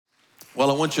Well,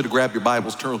 I want you to grab your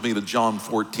Bibles, turn with me to John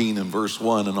 14 and verse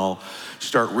 1, and I'll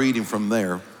start reading from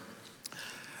there.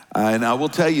 And I will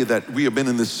tell you that we have been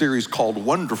in this series called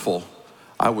Wonderful.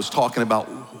 I was talking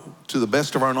about, to the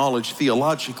best of our knowledge,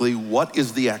 theologically, what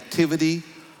is the activity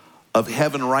of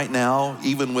heaven right now,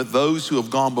 even with those who have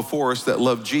gone before us that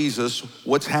love Jesus,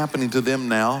 what's happening to them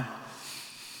now?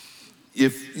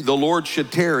 If the Lord should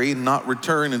tarry, not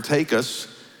return and take us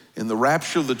in the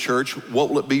rapture of the church, what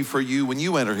will it be for you when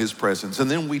you enter his presence?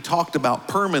 And then we talked about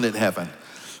permanent heaven.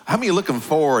 How many are looking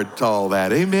forward to all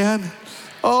that? Amen?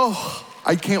 Oh,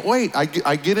 I can't wait. I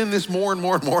get in this more and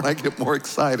more and more, and I get more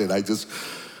excited. I just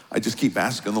keep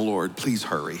asking the Lord, please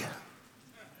hurry.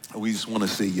 We just want to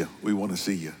see you. We want to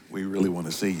see you. We really want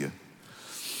to see you.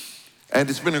 And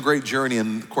it's been a great journey.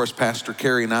 And of course, Pastor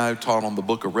Kerry and I have taught on the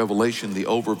book of Revelation, the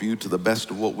overview to the best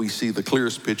of what we see, the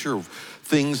clearest picture of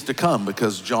things to come.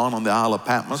 Because John on the Isle of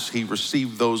Patmos, he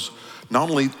received those not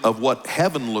only of what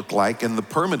heaven looked like and the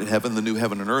permanent heaven, the new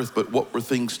heaven and earth, but what were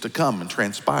things to come and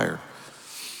transpire.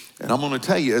 And I'm going to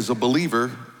tell you, as a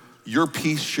believer, your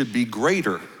peace should be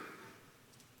greater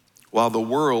while the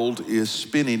world is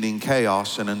spinning in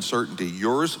chaos and uncertainty.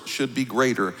 Yours should be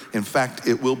greater. In fact,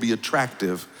 it will be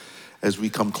attractive as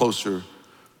we come closer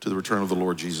to the return of the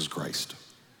Lord Jesus Christ.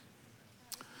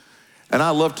 And I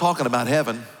love talking about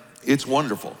heaven. It's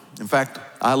wonderful. In fact,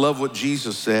 I love what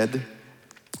Jesus said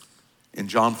in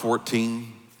John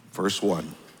 14, verse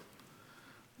 1.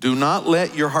 Do not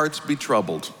let your hearts be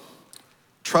troubled.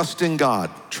 Trust in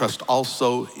God. Trust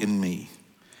also in me.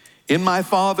 In my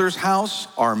Father's house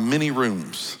are many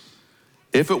rooms.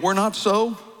 If it were not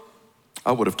so,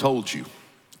 I would have told you.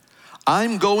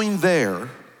 I'm going there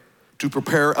to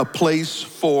prepare a place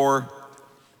for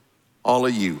all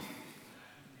of you.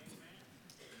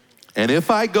 And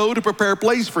if I go to prepare a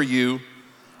place for you,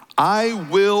 I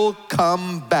will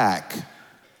come back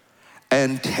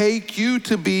and take you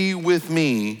to be with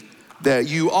me, that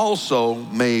you also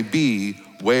may be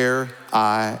where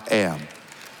I am.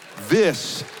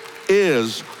 This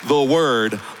is the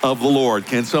word of the Lord.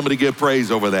 Can somebody give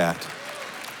praise over that?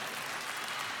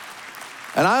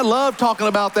 And I love talking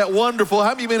about that wonderful. How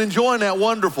many of you been enjoying that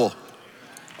wonderful?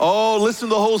 Oh, listen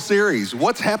to the whole series.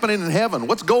 What's happening in heaven?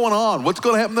 What's going on? What's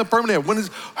going to happen in the permanent heaven?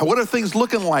 What are things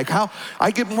looking like? How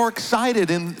I get more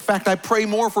excited. In fact, I pray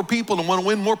more for people and want to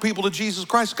win more people to Jesus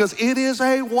Christ, because it is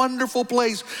a wonderful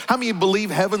place. How many of you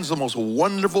believe heaven's the most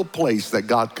wonderful place that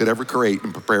God could ever create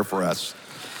and prepare for us?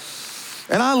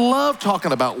 And I love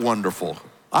talking about wonderful.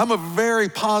 I'm a very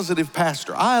positive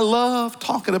pastor. I love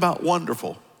talking about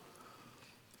wonderful.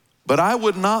 But I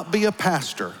would not be a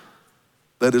pastor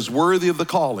that is worthy of the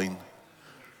calling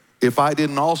if I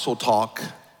didn't also talk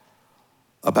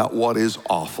about what is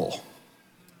awful.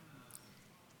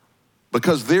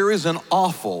 Because there is an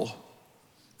awful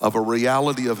of a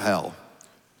reality of hell.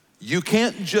 You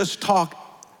can't just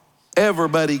talk,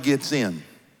 everybody gets in,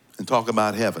 and talk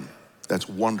about heaven. That's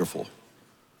wonderful.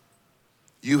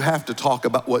 You have to talk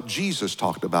about what Jesus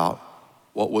talked about,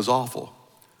 what was awful.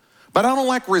 But I don't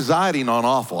like residing on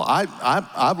awful.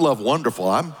 I love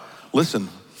wonderful. Listen,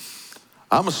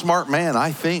 I'm a smart man.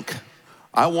 I think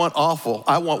I want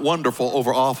wonderful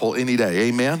over awful any day.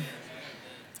 Amen?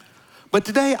 But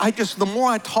today, the more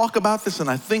I talk about this and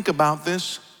I think about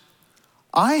this,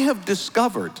 I have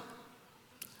discovered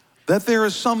that there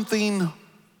is something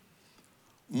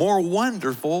more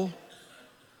wonderful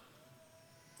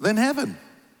than heaven,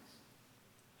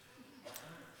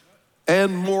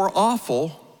 and more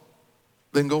awful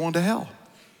than going to hell.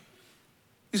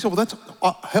 You say, well,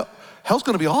 hell's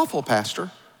going to be awful, Pastor.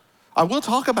 I will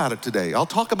talk about it today. I'll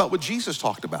talk about what Jesus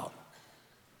talked about.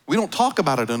 We don't talk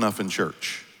about it enough in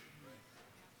church.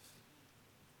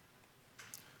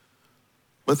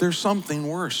 But there's something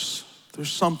worse. There's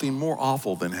something more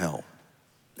awful than hell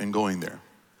and going there.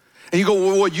 And you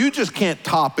go, well, you just can't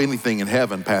top anything in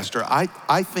heaven, Pastor.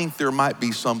 I think there might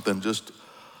be something just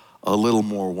a little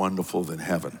more wonderful than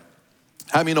heaven.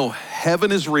 How many know heaven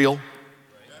is real,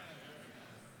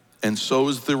 and so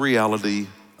is the reality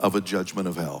of a judgment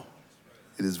of hell?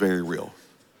 It is very real.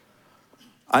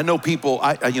 I know people,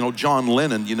 John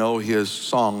Lennon, his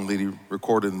song that he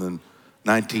recorded in the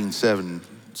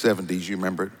 1970s, you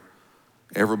remember it?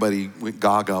 Everybody went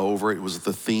gaga over it. It was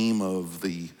the theme of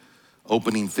the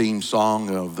opening theme song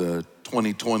of the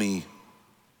 2020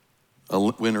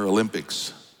 Winter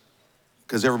Olympics.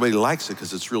 Because everybody likes it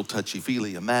because it's real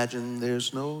touchy-feely. Imagine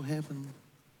there's no heaven.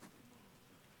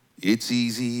 It's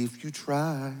easy if you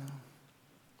try.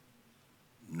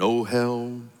 No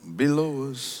hell below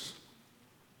us.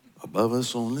 Above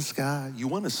us on the sky. You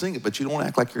want to sing it, but you don't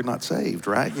act like you're not saved,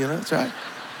 right? That's right.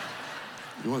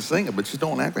 You want to sing it, but just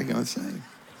don't act like you're going to sing.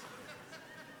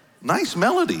 Nice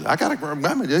melody. I got to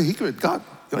remember, he got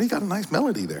a nice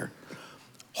melody there.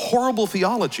 Horrible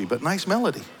theology, but nice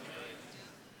melody.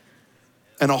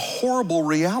 And a horrible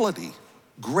reality.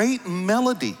 Great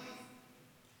melody.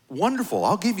 Wonderful,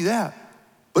 I'll give you that.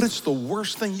 But it's the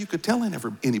worst thing you could tell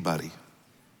anybody.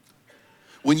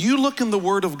 When you look in the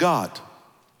Word of God,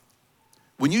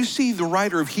 when you see the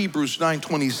writer of Hebrews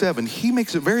 9:27, he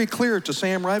makes it very clear to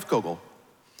Sam Reifkogel.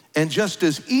 And just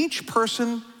as each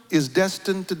person is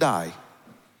destined to die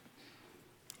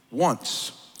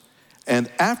once, and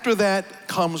after that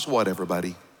comes what,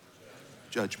 everybody?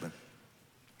 Judgment.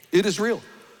 It is real.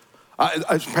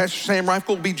 Pastor Sam Reifkogel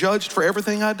will be judged for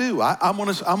everything I do.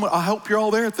 I hope you're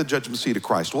all there at the judgment seat of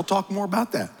Christ. We'll talk more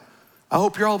about that. I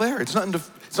hope you're all there. It's nothing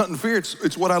to fear.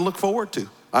 It's what I look forward to.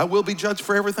 I will be judged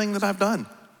for everything that I've done.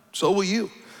 So will you.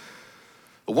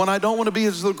 The one I don't want to be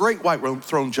is the great white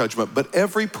throne judgment, but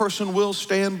every person will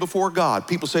stand before God.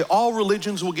 People say all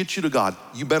religions will get you to God.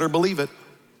 You better believe it.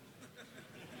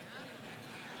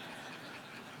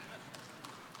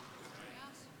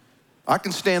 I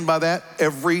can stand by that.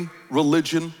 Every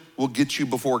religion will get you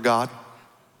before God.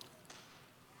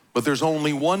 But there's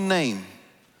only one name,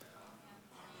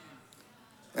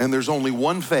 and there's only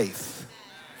one faith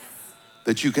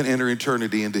that you can enter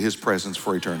eternity into his presence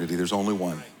for eternity. There's only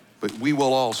one. But we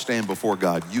will all stand before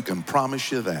God. You can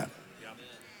promise you that.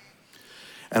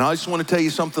 And I just want to tell you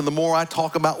something. The more I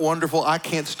talk about wonderful, I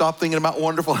can't stop thinking about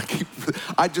wonderful.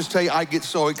 I just tell you, I get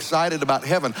so excited about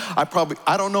heaven.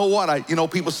 I don't know what.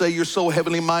 People say you're so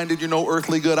heavenly minded, you're no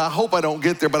earthly good. I hope I don't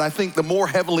get there, but I think the more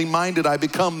heavenly minded I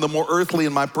become, the more earthly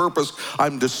in my purpose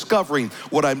I'm discovering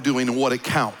what I'm doing and what it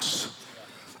counts.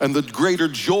 And the greater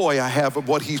joy I have of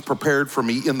what he's prepared for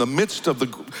me in the midst of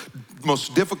the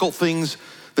most difficult things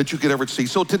that you could ever see.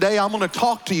 So today I'm going to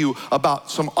talk to you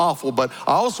about some awful, but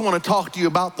I also want to talk to you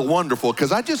about the wonderful,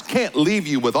 because I just can't leave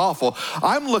you with awful.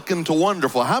 I'm looking to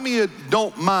wonderful. How many of you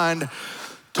don't mind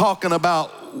talking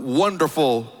about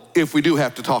wonderful if we do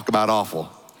have to talk about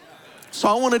awful? So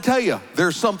I want to tell you,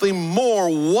 there's something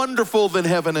more wonderful than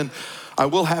heaven, and I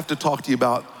will have to talk to you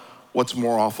about what's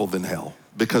more awful than hell,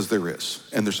 because there is,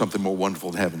 and there's something more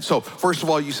wonderful than heaven. So first of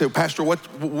all, you say, Pastor,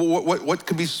 what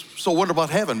could be so wonderful about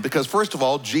heaven? Because first of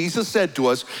all, Jesus said to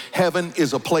us, heaven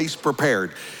is a place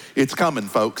prepared. It's coming,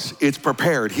 folks. It's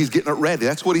prepared. He's getting it ready.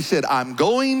 That's what he said. I'm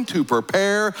going to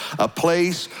prepare a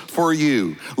place for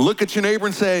you. Look at your neighbor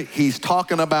and say, he's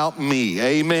talking about me.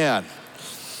 Amen.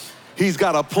 He's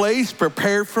got a place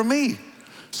prepared for me.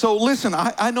 So listen,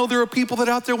 I know there are people that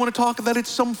out there want to talk that it's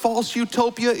some false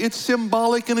utopia, it's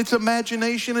symbolic and it's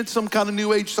imagination, it's some kind of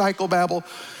new age psychobabble.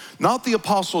 Not the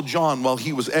Apostle John, while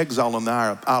he was exiled on the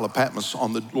Isle of Patmos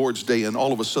on the Lord's day, and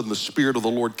all of a sudden the Spirit of the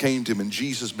Lord came to him and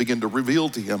Jesus began to reveal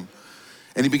to him,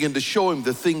 and he began to show him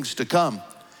the things to come.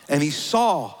 And he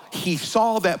saw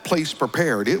that place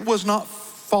prepared. It was not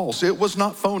false, it was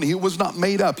not phony, it was not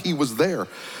made up, he was there.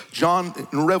 John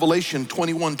in Revelation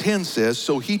 21:10 says,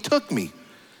 so he took me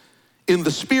in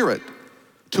the Spirit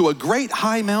to a great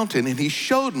high mountain, and he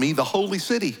showed me the holy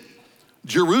city,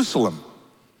 Jerusalem,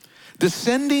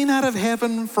 descending out of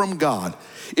heaven from God.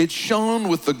 It shone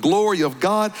with the glory of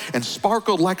God and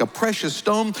sparkled like a precious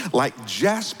stone, like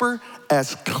jasper,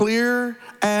 as clear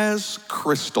as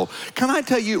crystal. Can I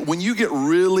tell you, when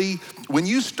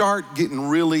you start getting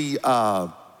really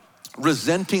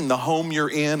resenting the home you're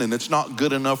in, and it's not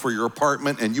good enough for your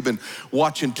apartment, and you've been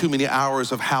watching too many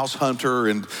hours of House Hunter,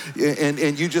 and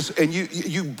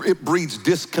it breeds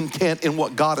discontent in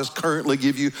what God has currently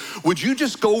give you. Would you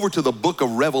just go over to the book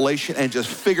of Revelation and just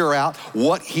figure out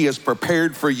what he has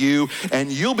prepared for you, and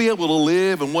you'll be able to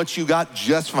live in what you got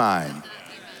just fine.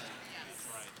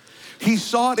 He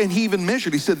saw it and he even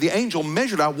measured. He said the angel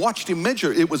measured. I watched him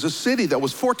measure. It was a city that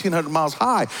was 1,400 miles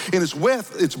high in its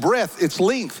width, its breadth, its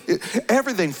length,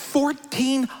 everything.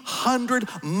 1,400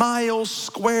 miles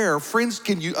square. Friends,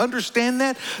 can you understand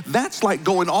that? That's like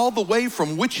going all the way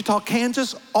from Wichita,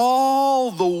 Kansas, all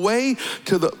the way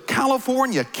to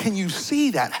California. Can you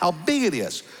see that? How big it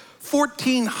is?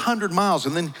 1,400 miles.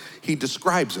 And then he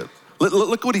describes it.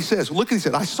 Look what he says. Look what he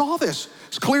said. I saw this.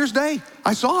 It's clear as day.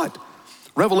 I saw it.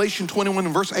 Revelation 21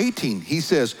 and verse 18, he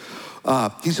said,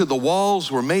 the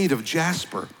walls were made of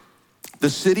jasper. The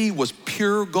city was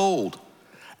pure gold,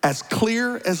 as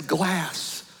clear as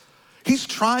glass. He's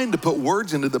trying to put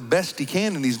words into the best he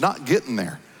can, and he's not getting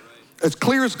there. As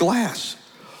clear as glass.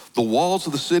 The walls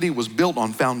of the city was built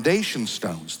on foundation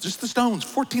stones, just the stones,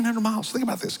 1,400 miles. Think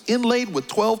about this, inlaid with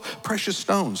 12 precious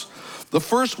stones. The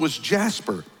first was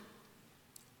jasper.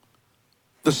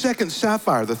 The second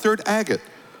sapphire, the third agate,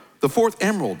 the fourth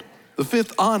emerald, the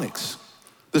fifth onyx,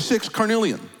 the 6th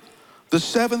carnelian, the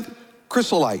 7th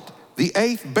chrysolite, the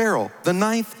 8th beryl, the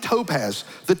 9th topaz,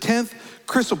 the 10th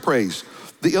chrysoprase,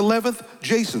 the 11th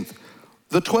jacinth,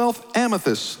 the 12th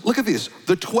amethyst. Look at this.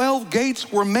 The 12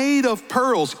 gates were made of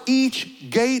pearls, each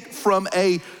gate from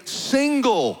a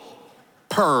single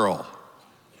pearl.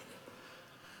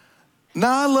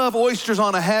 Now, I love oysters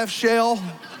on a half shell,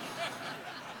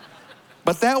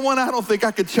 but that one I don't think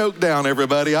I could choke down,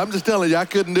 everybody. I'm just telling you, I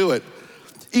couldn't do it.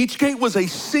 Each gate was a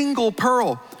single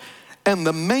pearl, and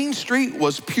the main street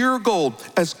was pure gold,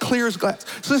 as clear as glass.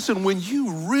 So listen, when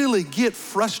you really get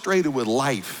frustrated with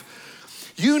life,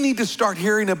 you need to start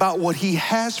hearing about what he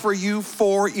has for you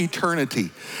for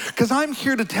eternity. Because I'm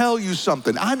here to tell you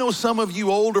something. I know some of you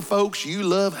older folks, you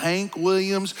love Hank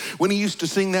Williams when he used to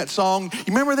sing that song. You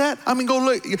remember that? I mean, go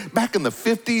look, back in the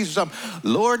 50s or something.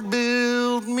 Lord,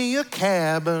 build me a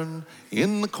cabin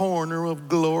in the corner of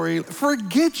glory.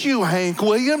 Forget you, Hank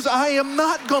Williams. I am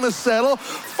not going to settle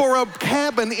for a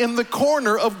cabin in the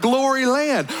corner of glory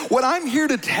land. What I'm here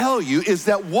to tell you is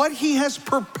that what he has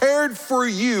prepared for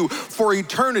you for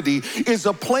eternity is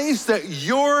a place that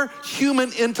your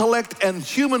human intellect and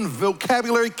human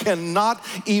vocabulary cannot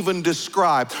even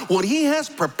describe. What he has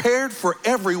prepared for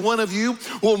every one of you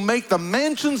will make the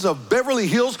mansions of Beverly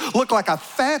Hills look like a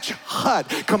thatch hut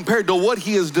compared to what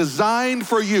he has designed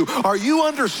for you. Are you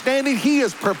understanding? He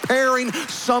is preparing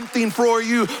something for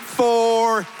you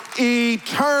for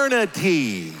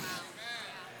eternity.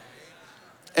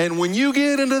 And when you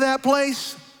get into that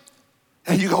place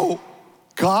and you go,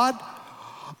 God,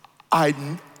 I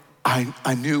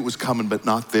knew it was coming, but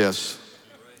not this.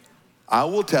 I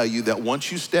will tell you that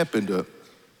once you step into it,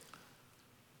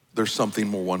 there's something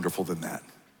more wonderful than that.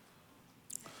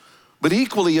 But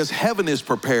equally as heaven is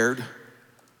prepared,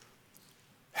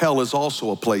 hell is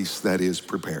also a place that is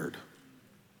prepared.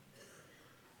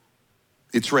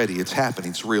 It's ready, it's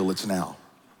happening, it's real, it's now.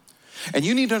 And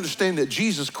you need to understand that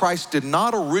Jesus Christ did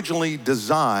not originally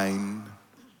design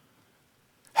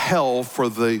hell for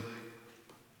the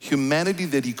humanity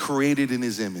that he created in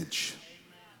his image.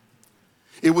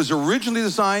 It was originally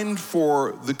designed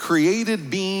for the created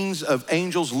beings of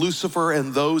angels, Lucifer,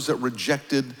 and those that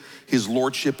rejected his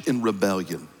lordship in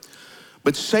rebellion.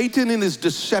 But Satan in his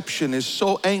deception is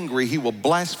so angry, he will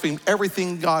blaspheme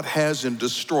everything God has and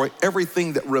destroy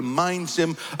everything that reminds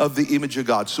him of the image of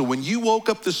God. So when you woke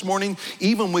up this morning,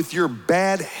 even with your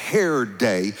bad hair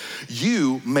day,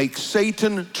 you make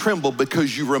Satan tremble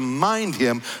because you remind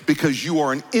him, because you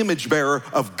are an image bearer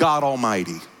of God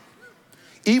Almighty.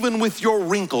 Even with your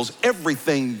wrinkles,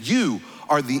 everything, you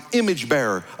are the image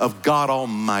bearer of God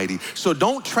Almighty. So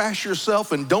don't trash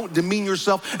yourself and don't demean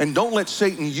yourself and don't let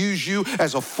Satan use you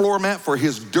as a floor mat for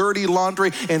his dirty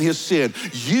laundry and his sin.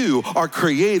 You are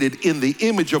created in the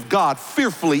image of God,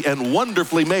 fearfully and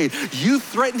wonderfully made. You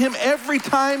threaten him every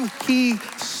time he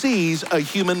sees a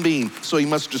human being. So he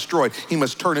must destroy it. He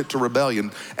must turn it to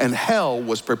rebellion. And hell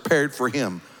was prepared for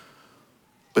him.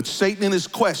 But Satan in his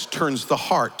quest turns the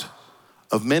heart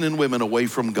of men and women away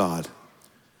from God.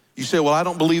 You say, well, I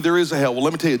don't believe there is a hell. Well,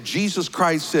 let me tell you, Jesus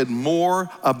Christ said more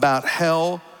about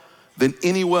hell than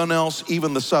anyone else,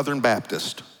 even the Southern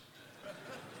Baptist.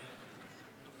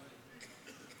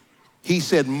 He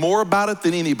said more about it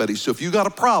than anybody. So if you got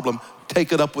a problem,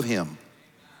 take it up with him.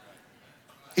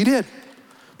 He did.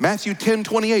 Matthew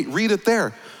 10:28, read it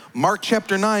there. Mark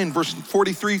chapter 9, verse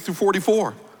 43 through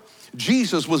 44.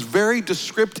 Jesus was very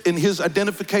descriptive in his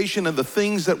identification of the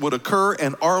things that would occur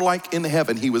and are like in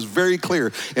heaven. He was very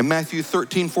clear. In Matthew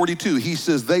 13:42, he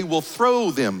says, they will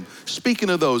throw them. Speaking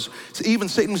of those, even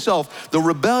Satan himself, the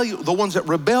ones that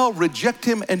rebel, reject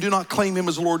him, and do not claim him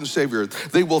as Lord and Savior.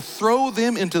 They will throw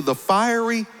them into the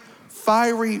fiery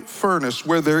furnace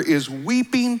where there is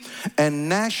weeping and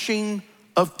gnashing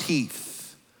of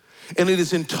teeth. And it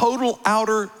is in total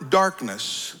outer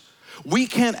darkness. We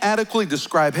can't adequately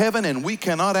describe heaven and we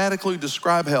cannot adequately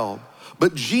describe hell.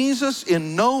 But Jesus,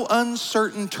 in no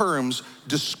uncertain terms,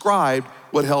 described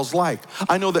what hell's like.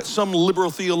 I know that some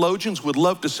liberal theologians would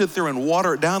love to sit there and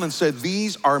water it down and say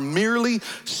these are merely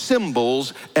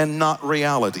symbols and not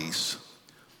realities.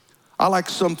 I like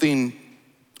something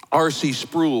R.C.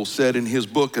 Sproul said in his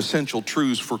book, Essential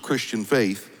Truths for Christian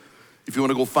Faith. If you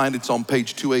want to go find it, it's on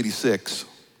page 286.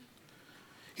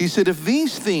 He said, if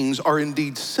these things are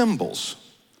indeed symbols,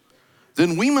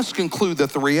 then we must conclude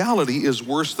that the reality is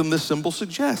worse than the symbol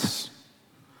suggests.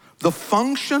 The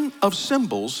function of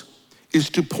symbols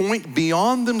is to point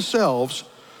beyond themselves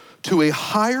to a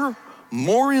higher,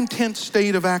 more intense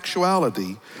state of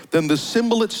actuality than the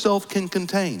symbol itself can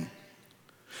contain.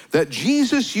 That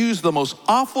Jesus used the most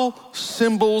awful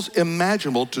symbols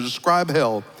imaginable to describe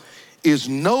hell is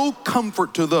no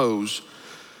comfort to those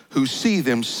who see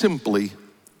them simply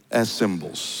as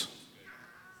symbols.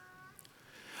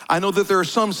 I know that there are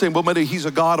some saying, well, maybe he's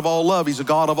a God of all love. He's a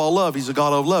God of all love. He's a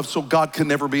God of love. So God can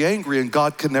never be angry and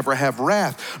God can never have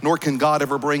wrath, nor can God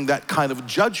ever bring that kind of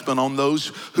judgment on those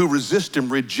who resist him,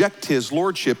 reject his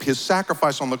lordship, his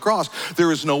sacrifice on the cross.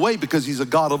 There is no way, because he's a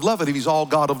God of love. And if he's all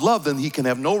God of love, then he can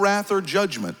have no wrath or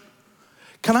judgment.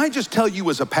 Can I just tell you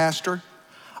as a pastor,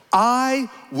 I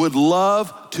would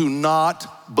love to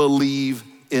not believe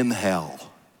in hell.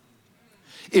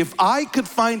 If I could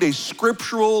find a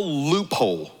scriptural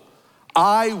loophole,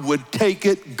 I would take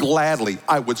it gladly.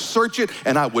 I would search it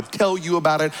and I would tell you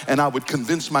about it and I would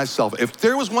convince myself. If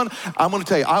there was one, I'm going to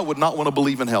tell you, I would not want to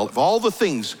believe in hell. If all the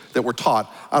things that were taught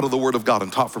out of the Word of God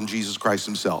and taught from Jesus Christ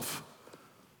himself.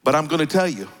 But I'm going to tell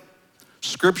you,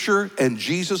 Scripture and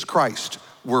Jesus Christ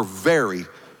were very,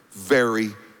 very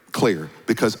clear,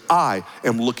 because I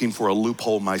am looking for a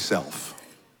loophole myself.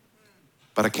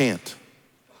 But I can't,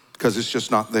 because it's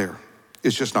just not there.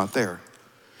 It's just not there.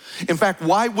 In fact,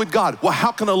 why would God? Well,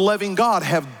 how can a loving God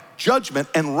have judgment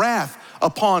and wrath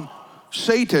upon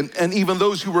Satan and even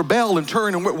those who rebel and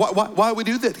turn? And why we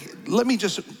do that? Let me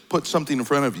just put something in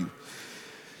front of you.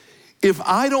 If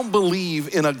I don't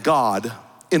believe in a God,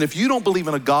 and if you don't believe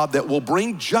in a God that will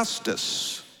bring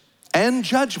justice and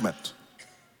judgment,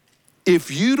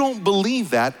 if you don't believe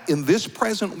that in this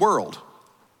present world,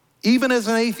 even as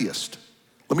an atheist,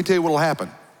 let me tell you what will happen.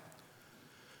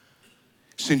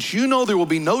 Since you know there will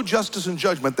be no justice and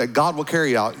judgment that God will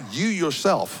carry out, you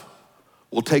yourself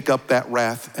will take up that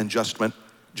wrath and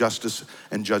justice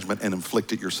and judgment and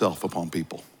inflict it yourself upon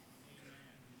people.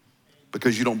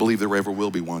 Because you don't believe there ever will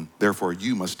be one. Therefore,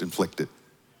 you must inflict it.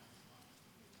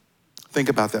 Think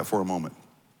about that for a moment.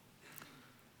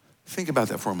 Think about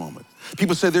that for a moment.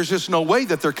 People say there's just no way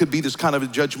that there could be this kind of a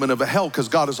judgment of a hell because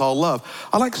God is all love.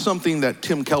 I like something that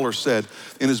Tim Keller said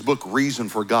in his book, Reason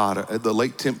for God, the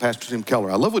late Pastor Tim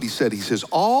Keller. I love what he said. He says,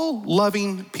 all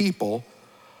loving people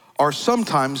are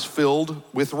sometimes filled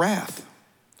with wrath,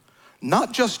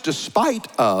 not just despite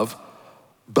of,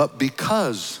 but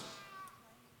because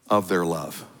of their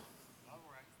love.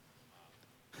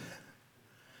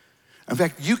 In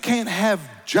fact, you can't have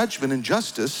judgment and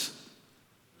justice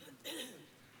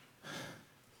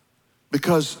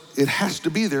because it has to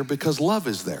be there because love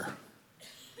is there.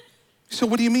 So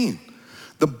what do you mean?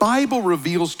 The Bible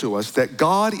reveals to us that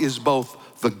God is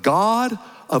both the God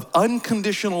of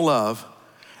unconditional love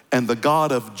and the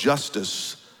God of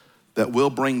justice that will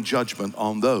bring judgment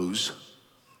on those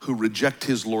who reject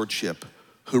his lordship,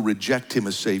 who reject him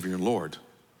as Savior and Lord.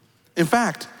 In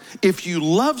fact, if you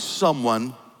love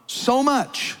someone so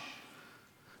much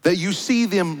that you see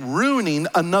them ruining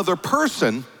another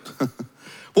person,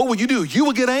 what will you do? You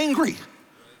will get angry.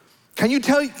 Can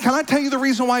I tell you the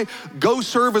reason why Go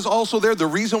Serve is also there? The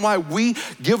reason why we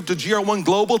give to GR1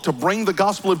 Global to bring the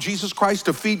gospel of Jesus Christ,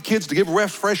 to feed kids, to give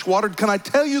fresh water. Can I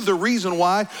tell you the reason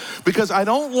why? Because I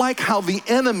don't like how the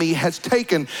enemy has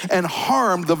taken and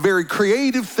harmed the very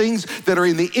creative things that are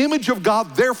in the image of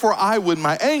God. Therefore, I, with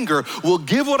my anger, will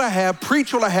give what I have,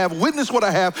 preach what I have, witness what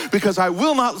I have, because I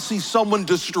will not see someone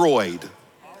destroyed.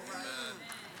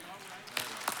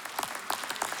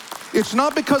 It's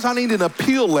not because I need an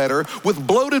appeal letter with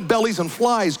bloated bellies and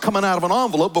flies coming out of an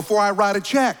envelope before I write a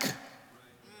check.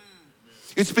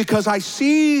 It's because I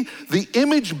see the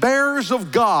image bearers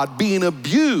of God being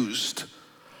abused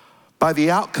by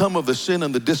the outcome of the sin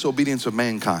and the disobedience of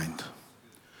mankind.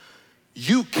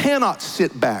 You cannot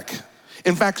sit back.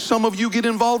 In fact, some of you get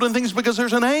involved in things because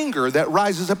there's an anger that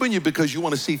rises up in you because you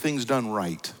want to see things done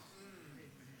right.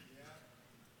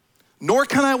 Nor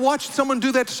can I watch someone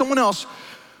do that to someone else,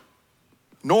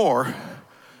 nor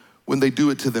when they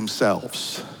do it to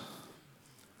themselves.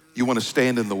 You want to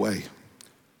stand in the way.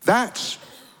 That's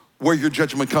where your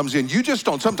judgment comes in. You just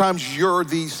don't. Sometimes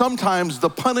the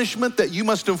punishment that you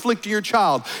must inflict to your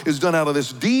child is done out of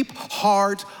this deep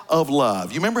heart of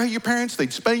love. You remember how your parents,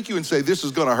 they'd spank you and say, this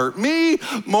is gonna hurt me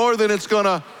more than it's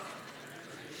gonna.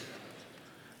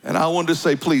 And I wanted to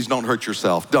say, please don't hurt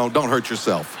yourself. Don't hurt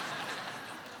yourself.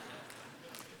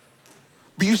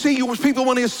 But you see, people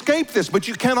want to escape this, but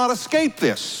you cannot escape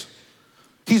this.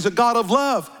 He's a God of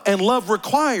love, and love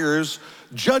requires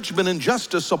judgment and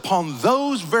justice upon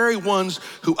those very ones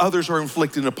who others are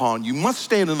inflicting upon. You must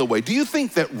stand in the way. Do you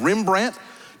think Rembrandt,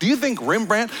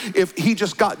 if he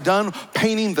just got done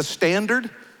painting the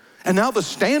Standard, and now the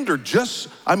Standard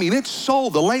it's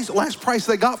sold. The last price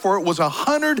they got for it was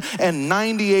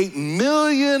 $198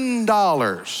 million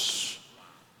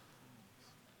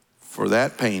for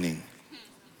that painting.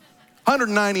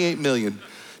 $198 million.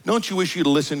 Don't you wish you'd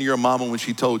listened to your mama when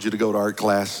she told you to go to art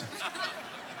class?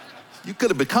 You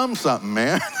could have become something,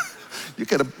 man. You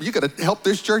could have helped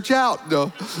this church out. No.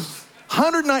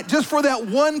 109, just for that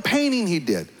one painting he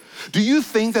did. Do you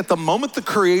think that the moment the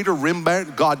creator,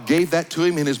 Rembrandt, God gave that to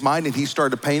him in his mind and he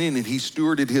started painting and he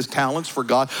stewarded his talents for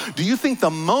God, do you think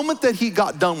the moment that he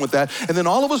got done with that and then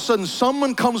all of a sudden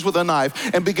someone comes with a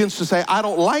knife and begins to say, I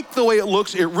don't like the way it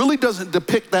looks, it really doesn't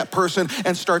depict that person,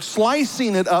 and start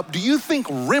slicing it up, do you think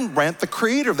Rembrandt, the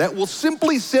creator of that, will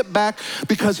simply sit back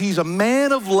because he's a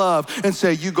man of love and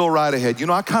say, you go right ahead. You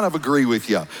know, I kind of agree with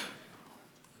you.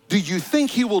 Do you think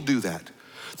he will do that?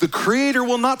 The creator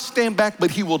will not stand back, but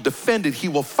he will defend it. He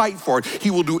will fight for it. He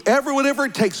will do whatever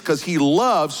it takes because he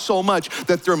loves so much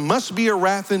that there must be a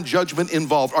wrath and judgment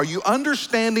involved. Are you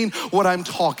understanding what I'm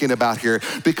talking about here?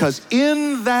 Because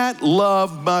in that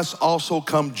love must also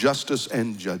come justice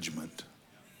and judgment.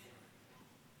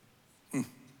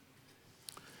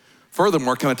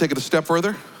 Furthermore, can I take it a step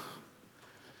further?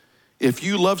 If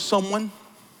you love someone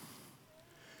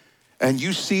and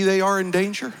you see they are in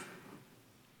danger,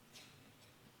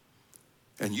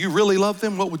 and you really love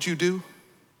them, what would you do?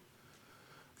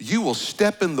 You will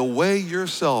step in the way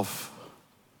yourself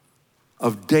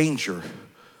of danger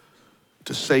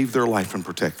to save their life and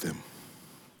protect them.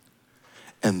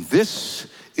 And this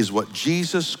is what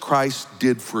Jesus Christ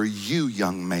did for you,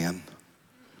 young man.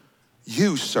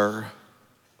 You, sir.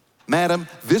 Madam,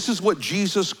 this is what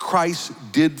Jesus Christ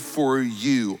did for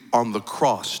you on the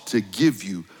cross to give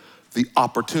you the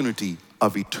opportunity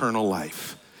of eternal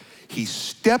life. He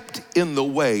stepped in the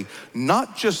way,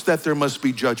 not just that there must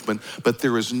be judgment, but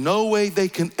there is no way they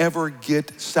can ever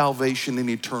get salvation and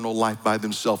eternal life by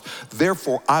themselves.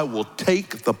 Therefore, I will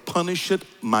take the punishment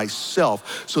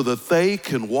myself so that they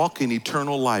can walk in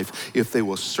eternal life if they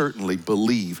will certainly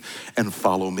believe and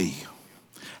follow me.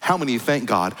 How many thank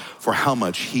God for how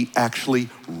much he actually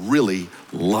really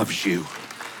loves you?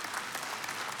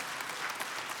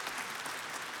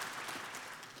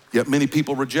 Yet many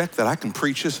people reject that. I can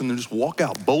preach this and then just walk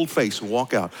out, bold face and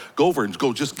walk out. Go over and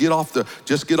go, just get off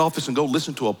this and go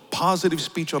listen to a positive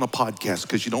speech on a podcast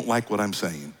because you don't like what I'm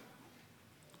saying.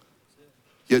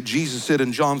 Yet Jesus said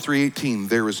in John 3:18,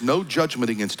 there is no judgment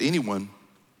against anyone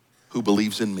who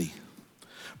believes in me.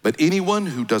 But anyone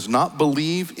who does not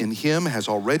believe in him has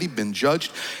already been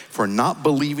judged for not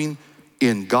believing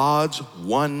in God's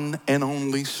one and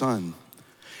only Son.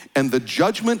 And the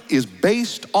judgment is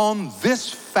based on this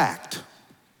fact.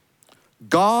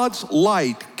 God's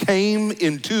light came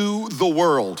into the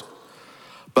world,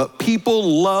 but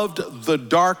people loved the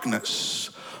darkness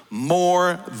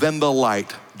more than the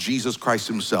light, Jesus Christ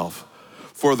himself,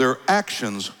 for their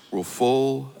actions were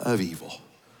full of evil.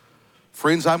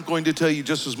 Friends, I'm going to tell you,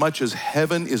 just as much as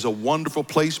heaven is a wonderful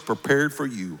place prepared for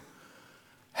you,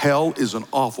 hell is an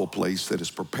awful place that is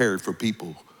prepared for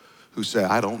people who say,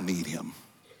 I don't need him.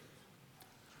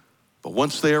 But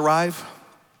once they arrive,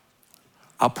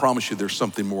 I promise you there's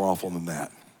something more awful than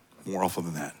that. More awful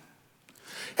than that.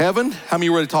 Heaven, how many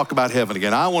are ready to talk about heaven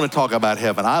again? I want to talk about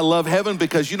heaven. I love heaven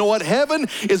because you know what? Heaven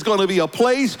is going to be a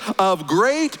place of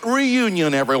great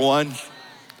reunion, everyone.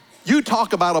 You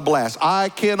talk about a blast. I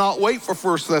cannot wait for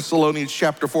 1 Thessalonians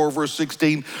chapter 4, verse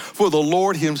 16. For the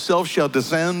Lord himself shall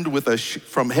descend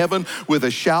from heaven with a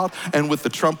shout and with the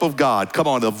trump of God. Come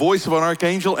on, the voice of an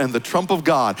archangel and the trump of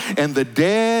God. And the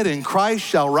dead in Christ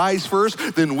shall rise first.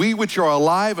 Then we which are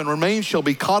alive and remain shall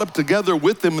be caught up together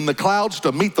with them in the clouds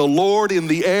to meet the Lord in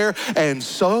the air. And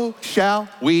so shall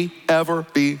we ever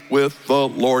be with the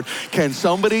Lord. Can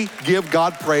somebody give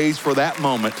God praise for that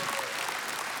moment?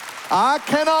 I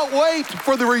cannot wait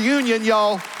for the reunion,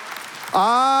 y'all.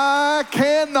 I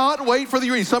cannot wait for the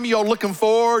reunion. Some of y'all looking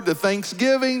forward to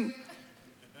Thanksgiving.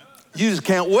 You just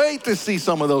can't wait to see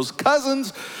some of those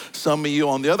cousins. Some of you,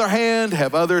 on the other hand,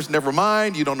 have others, never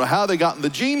mind. You don't know how they got in the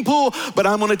gene pool, but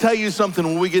I'm gonna tell you something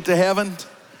when we get to heaven.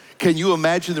 Can you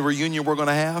imagine the reunion we're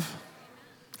gonna have?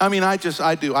 I mean, I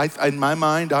do. In my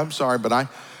mind, I'm sorry, but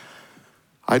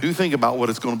I do think about what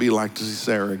it's gonna be like to see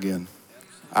Sarah again.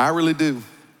 I really do.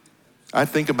 I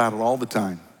think about it all the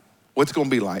time. What's it gonna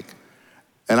be like?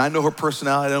 And I know her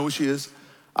personality, I know who she is.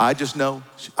 I just know,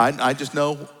 I just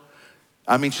know.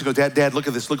 I mean, she goes, Dad, look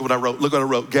at this, look at what I wrote, look what I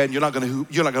wrote. Dad, you're not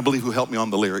gonna believe who helped me on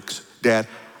the lyrics. Dad,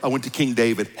 I went to King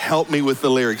David. Help me with the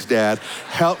lyrics, Dad.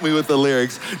 Help me with the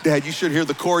lyrics. Dad, you should hear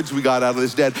the chords we got out of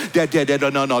this. Dad,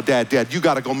 Dad, you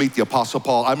got to go meet the Apostle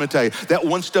Paul. I'm going to tell you, that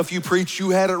one stuff you preached,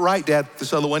 you had it right, Dad.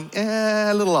 This other one,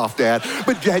 a little off, Dad.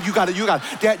 But Dad, you got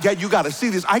to see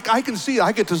this. I can see it.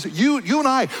 I get to see, you and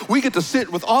I, we get to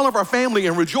sit with all of our family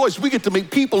and rejoice. We get to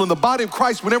meet people in the body of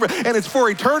Christ whenever, and it's for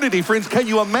eternity, friends. Can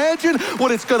you imagine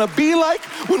what it's going to be like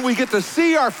when we get to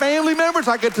see our family members?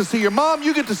 I get to see your mom.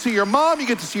 You get to see your mom. You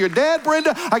get to see your dad,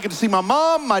 Brenda. I get to see my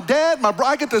mom, my dad, my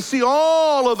brother. I get to see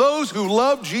all of those who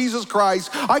love Jesus Christ.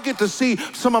 I get to see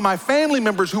some of my family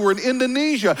members who were in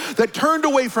Indonesia that turned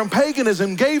away from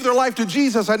paganism, gave their life to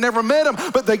Jesus. I never met them,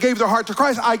 but they gave their heart to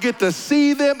Christ. I get to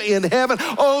see them in heaven.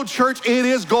 Oh, church, it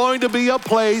is going to be a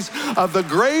place of the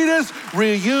greatest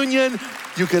reunion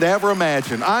you could ever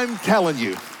imagine. I'm telling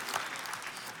you.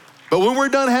 But when we're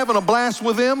done having a blast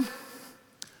with them,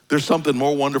 there's something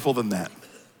more wonderful than that.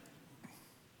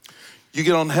 You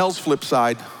get on hell's flip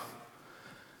side.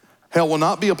 Hell will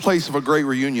not be a place of a great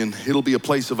reunion. It'll be a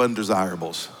place of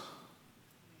undesirables.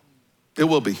 It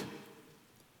will be.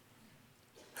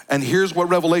 And here's what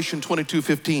Revelation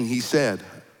 22:15, he said.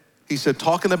 He said,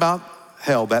 talking about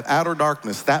hell, that outer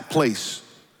darkness, that place,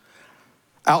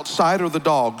 outside are the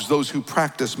dogs, those who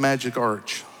practice magic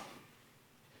arts,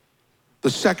 the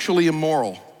sexually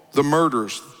immoral, the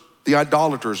murderers, the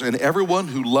idolaters, and everyone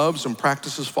who loves and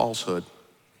practices falsehood.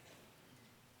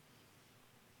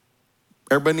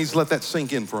 Everybody needs to let that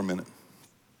sink in for a minute.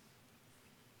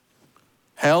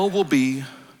 Hell will be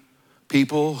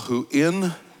people who,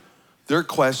 in their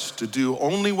quest to do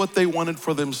only what they wanted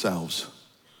for themselves,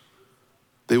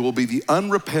 they will be the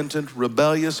unrepentant,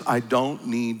 rebellious, I don't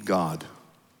need God.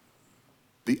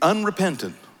 The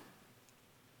unrepentant,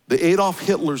 the Adolf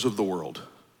Hitlers of the world,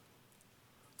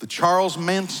 the Charles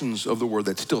Mansons of the world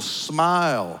that still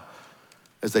smile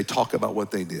as they talk about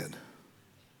what they did.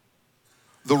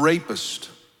 The rapist,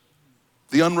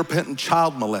 the unrepentant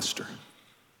child molester.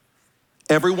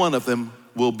 Every one of them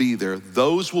will be there.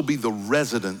 Those will be the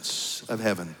residents of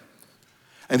heaven.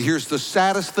 And here's the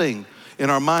saddest thing.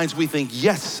 In our minds, we think,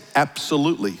 yes,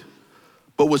 absolutely.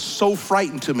 But what's so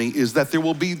frightening to me is that there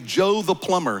will be Joe the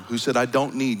plumber who said, I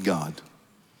don't need God.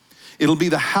 It'll be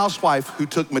the housewife who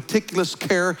took meticulous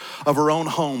care of her own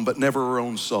home, but never her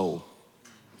own soul.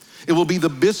 It will be the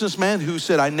businessman who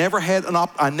said, I never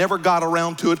got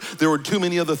around to it. There were too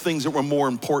many other things that were more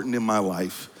important in my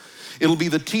life. It'll be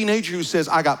the teenager who says,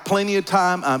 I got plenty of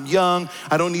time. I'm young.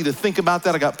 I don't need to think about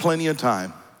that. I got plenty of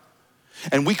time.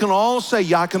 And we can all say,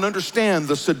 yeah, I can understand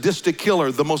the sadistic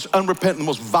killer, the most unrepentant, the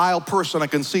most vile person I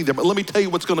can see there. But let me tell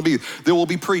you what's going to be. There will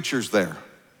be preachers there.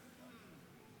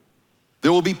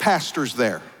 There will be pastors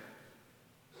there.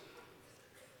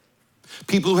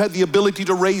 People who had the ability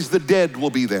to raise the dead will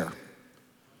be there.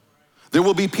 There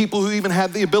will be people who even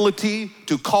had the ability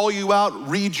to call you out,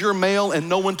 read your mail, and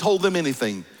no one told them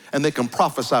anything, and they can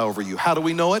prophesy over you. How do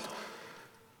we know it?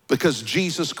 Because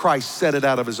Jesus Christ said it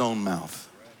out of his own mouth.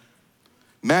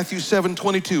 Matthew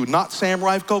 7:22, not Sam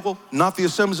Rife-Kogel, not the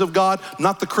Assemblies of God,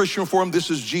 not the Christian Forum,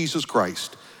 this is Jesus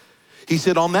Christ. He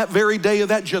said on that very day of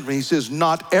that judgment, he says,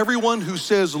 not everyone who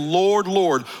says, Lord,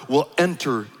 Lord, will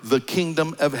enter the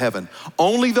kingdom of heaven.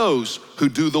 Only those who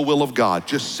do the will of God,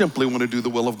 just simply want to do the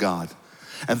will of God.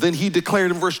 And then he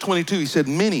declared in verse 22, he said,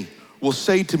 many will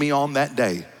say to me on that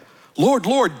day, Lord,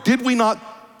 Lord, did we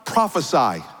not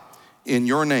prophesy in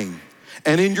your name?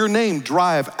 And in your name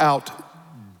drive out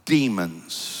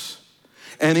demons?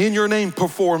 And in your name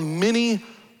perform many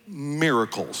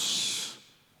miracles?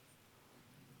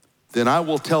 Then I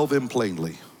will tell them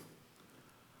plainly,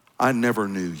 I never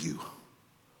knew you.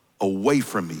 Away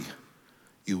from me,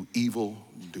 you evil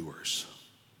doers.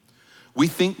 We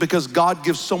think because God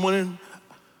gives someone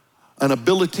an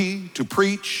ability to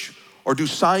preach or do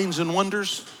signs and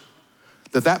wonders,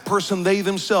 that person, they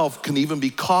themselves, can even be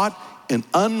caught in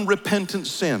unrepentant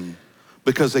sin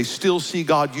because they still see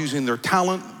God using their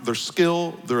talent, their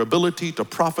skill, their ability to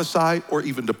prophesy or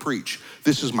even to preach.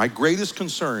 This is my greatest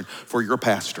concern for your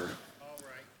pastor. All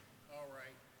right.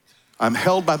 I'm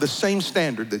held by the same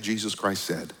standard that Jesus Christ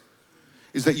said,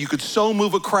 is that you could so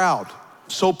move a crowd,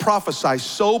 so prophesy,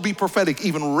 so be prophetic,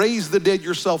 even raise the dead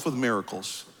yourself with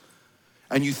miracles.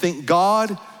 And you think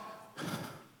God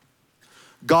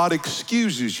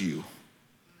excuses you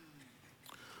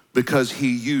because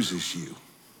he uses you.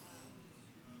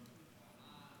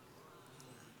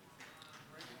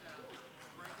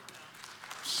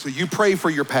 So you pray for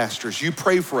your pastors, you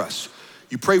pray for us.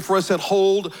 You pray for us that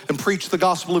hold and preach the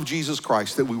gospel of Jesus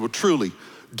Christ, that we will truly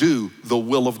do the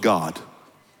will of God.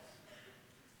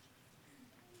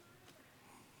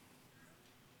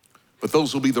 But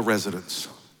those will be the residents.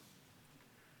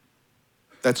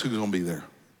 That's who's gonna be there.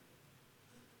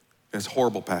 It's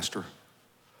horrible, Pastor.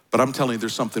 But I'm telling you,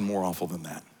 there's something more awful than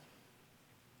that.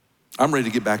 I'm ready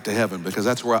to get back to heaven because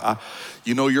that's where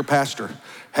your pastor.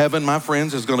 Heaven, my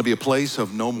friends, is gonna be a place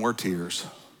of no more tears.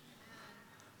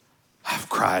 I've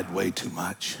cried way too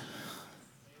much.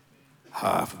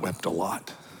 I've wept a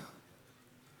lot.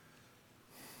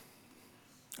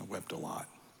 I wept a lot.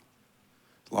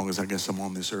 As long as I guess I'm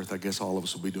on this earth, I guess all of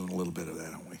us will be doing a little bit of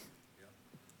that, aren't we?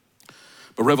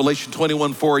 But Revelation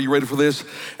 21:4, are you ready for this?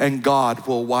 And God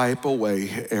will wipe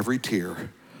away every tear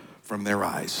from their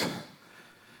eyes.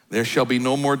 There shall be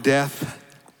no more death,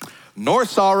 nor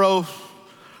sorrow,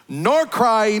 nor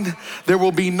crying. There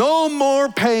will be no more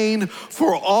pain,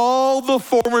 for all the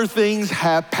former things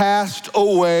have passed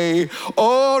away.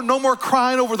 Oh, no more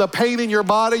crying over the pain in your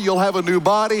body. You'll have a new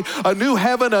body, a new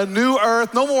heaven, a new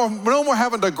earth. No more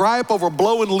having to gripe over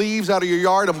blowing leaves out of your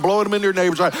yard and blowing them into your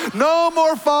neighbor's yard. No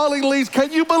more falling leaves.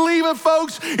 Can you believe it,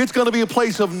 folks? It's going to be a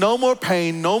place of no more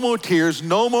pain, no more tears,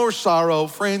 no more sorrow.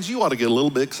 Friends, you ought to get a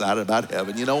little bit excited about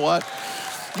heaven. You know what?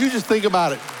 You just think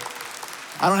about it.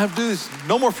 I don't have to do this.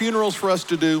 No more funerals for us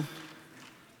to do.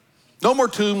 No more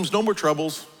tombs, no more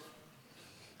troubles.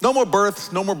 No more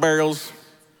births, no more burials.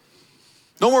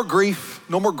 No more grief,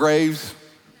 no more graves.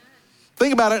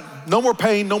 Think about it. No more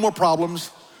pain, no more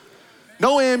problems.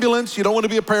 No ambulance. You don't want to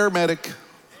be a paramedic.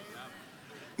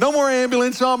 No more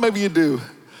ambulance. Oh, maybe you do.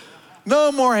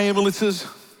 No more ambulances.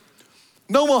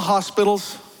 No more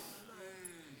hospitals.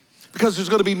 Because there's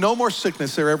going to be no more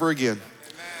sickness there ever again.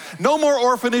 No more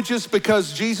orphanages,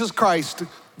 because Jesus Christ,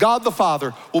 God the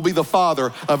Father, will be the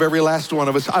Father of every last one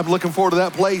of us. I'm looking forward to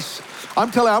that place.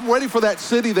 I'm telling you, I'm ready for that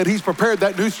city that he's prepared,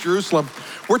 that New Jerusalem.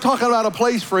 We're talking about a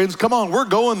place, friends. Come on, we're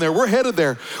going there. We're headed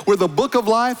there, where the book of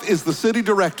life is the city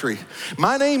directory.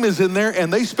 My name is in there,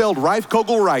 and they spelled Rife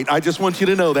Kogel right. I just want you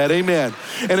to know that, amen.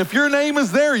 And if your name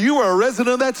is there, you are a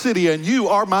resident of that city, and you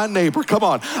are my neighbor. Come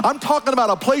on. I'm talking about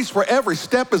a place where every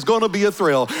step is going to be a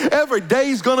thrill. Every day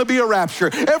is going to be a rapture.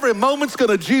 Every moment's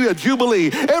going to be a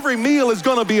jubilee. Every meal is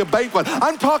going to be a banquet.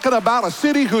 I'm talking about a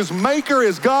city whose maker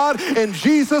is God, and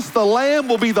Jesus, the Lamb,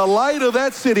 will be the light of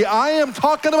that city. I am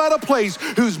talking about a place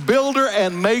whose builder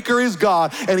and maker is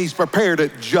God, and he's prepared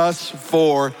it just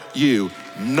for you.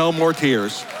 No more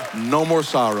tears, no more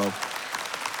sorrow.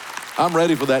 I'm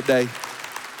ready for that day.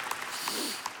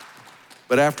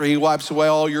 But after he wipes away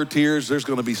all your tears, there's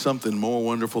going to be something more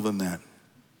wonderful than that.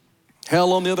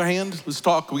 Hell, on the other hand,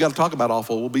 we got to talk about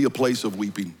awful, will be a place of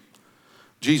weeping.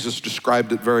 Jesus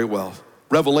described it very well.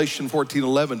 Revelation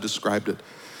 14:11 described it.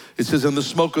 It says, and the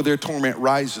smoke of their torment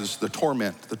rises, the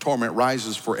torment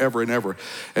rises forever and ever,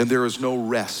 and there is no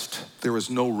rest. There is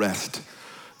no rest.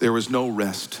 There is no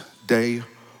rest, day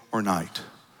or night.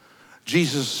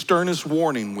 Jesus' sternest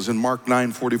warning was in Mark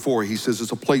 9:44. He says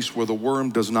it's a place where the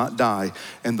worm does not die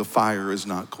and the fire is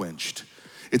not quenched.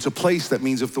 It's a place that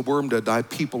means if the worm does die,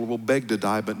 people will beg to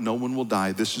die, but no one will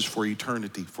die. This is for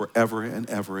eternity, forever and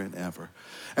ever and ever.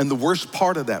 And the worst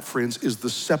part of that, friends, is the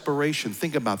separation.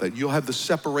 Think about that. You'll have the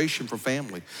separation from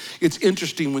family. It's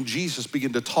interesting when Jesus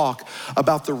began to talk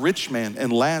about the rich man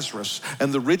and Lazarus,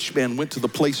 and the rich man went to the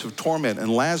place of torment,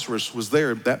 and Lazarus was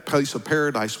there, that place of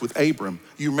paradise with Abram.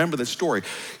 You remember that story.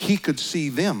 He could see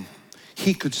them.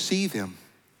 He could see them.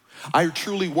 I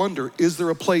truly wonder, is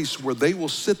there a place where they will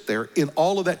sit there in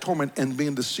all of that torment and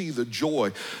begin to see the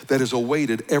joy that has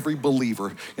awaited every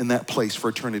believer in that place for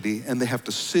eternity? And they have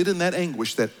to sit in that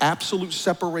anguish, that absolute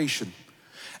separation,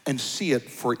 and see it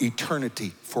for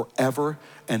eternity, forever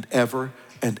and ever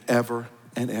and ever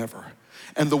and ever.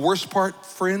 And the worst part,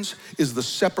 friends, is the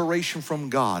separation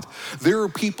from God. There are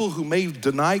people who may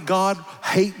deny God,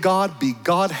 hate God, be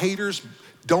God haters,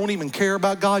 don't even care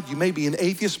about God. You may be an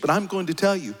atheist, but I'm going to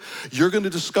tell you, you're going to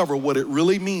discover what it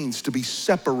really means to be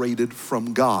separated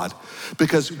from God.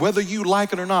 Because whether you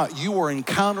like it or not, you are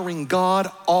encountering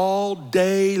God all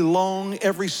day long,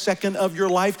 every second of your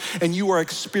life, and you are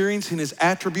experiencing his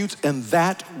attributes, and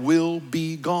that will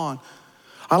be gone.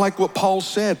 I like what Paul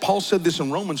said. Paul said this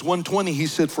in Romans 1:20. He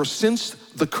said, for since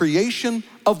the creation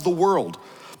of the world,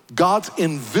 God's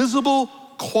invisible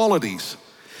qualities,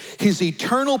 his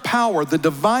eternal power, the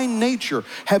divine nature,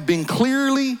 have been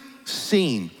clearly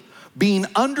seen, being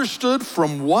understood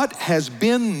from what has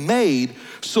been made,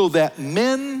 so that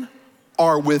men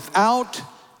are without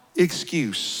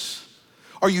excuse.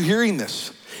 Are you hearing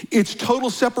this? It's total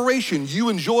separation. You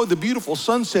enjoy the beautiful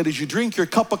sunset as you drink your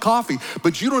cup of coffee,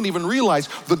 but you don't even realize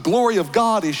the glory of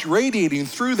God is radiating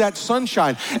through that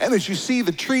sunshine. And as you see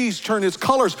the trees turn its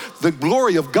colors, the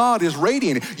glory of God is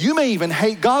radiating. You may even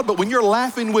hate God, but when you're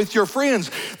laughing with your friends,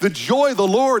 the joy of the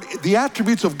Lord, the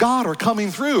attributes of God are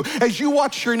coming through. As you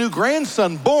watch your new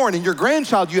grandson born and your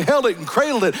grandchild, you held it and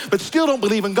cradled it, but still don't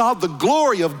believe in God, the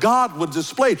glory of God was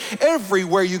displayed.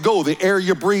 Everywhere you go, the air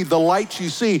you breathe, the lights you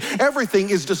see, everything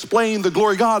is displaying the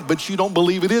glory of God, but you don't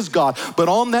believe it is God. But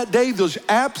on that day, there's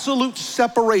absolute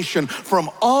separation from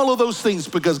all of those things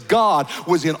because God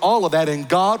was in all of that, and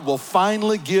God will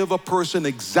finally give a person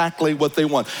exactly what they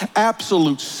want.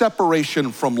 Absolute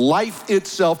separation from life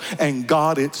itself and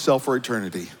God itself for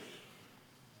eternity.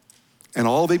 And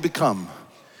all they become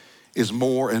is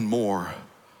more and more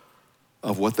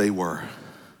of what they were.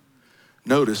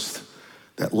 Notice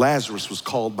that Lazarus was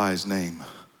called by his name,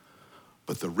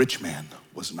 but the rich man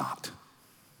was not.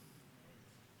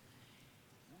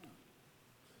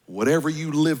 Whatever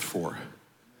you lived for,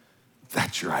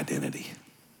 that's your identity.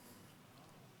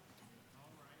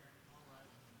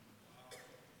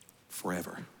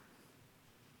 Forever.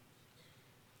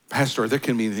 Pastor, there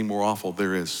can be anything more awful.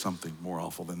 There is something more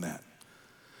awful than that.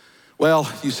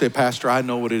 Well, you say, Pastor, I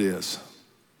know what it is.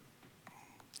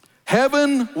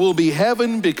 Heaven will be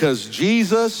heaven because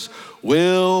Jesus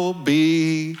will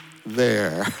be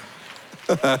there.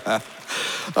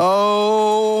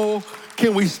 Oh,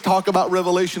 can we talk about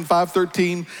Revelation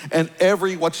 5:13?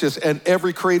 And watch this, and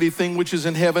every created thing which is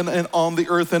in heaven and on the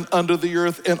earth and under the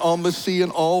earth and on the sea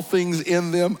and all things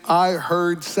in them, I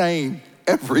heard saying,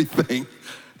 everything.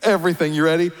 Everything, you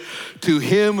ready? To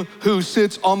him who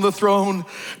sits on the throne,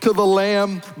 to the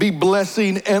Lamb be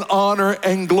blessing and honor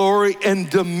and glory and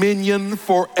dominion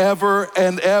forever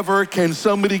and ever. Can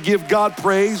somebody give God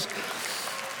praise?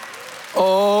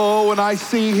 Oh, when I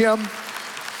see him,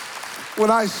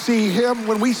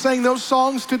 when we sang those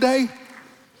songs today,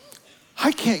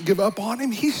 I can't give up on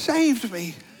him. He saved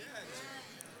me.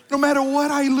 No matter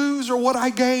what I lose or what I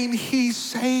gain, he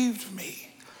saved me.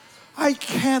 I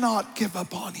cannot give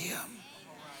up on him.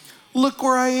 Look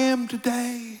where I am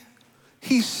today.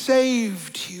 He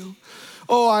saved you.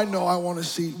 Oh, I know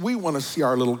we want to see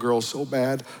our little girl so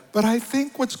bad, but I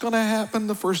think what's going to happen,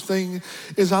 the first thing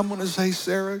is I'm going to say,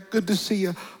 Sarah, good to see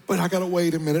you, but I got to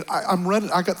wait a minute. I'm running.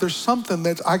 There's something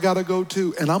that I got to go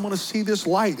to, and I'm going to see this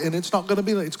light, and it's not going to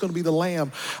be, it's going to be the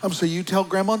Lamb. So you tell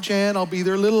Grandma Jan I'll be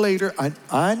there a little later.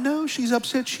 I know she's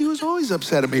upset. She was always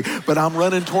upset at me, but I'm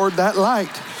running toward that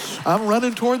light. I'm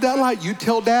running toward that light. You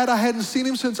tell Dad I hadn't seen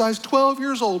him since I was 12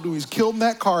 years old when he was killed in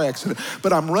that car accident,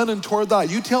 but I'm running toward that.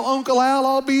 You tell Uncle Al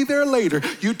I'll be there later.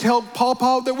 You tell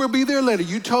Pawpaw that we'll be there later.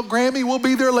 You tell Grammy we'll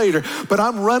be there later, but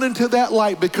I'm running to that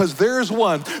light because there's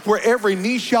one where every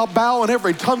knee shall bow and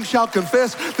every tongue shall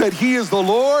confess that he is the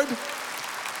Lord.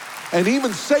 And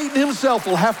even Satan himself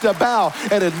will have to bow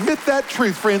and admit that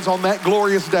truth, friends, on that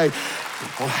glorious day.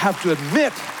 We'll have to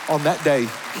admit on that day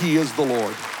he is the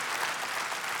Lord.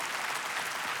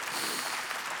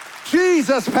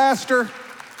 Jesus, Pastor.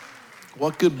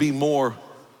 What could be more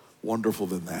wonderful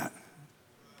than that?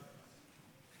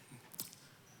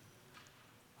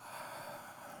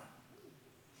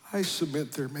 I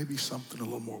submit there may be something a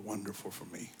little more wonderful for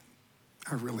me.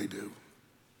 I really do.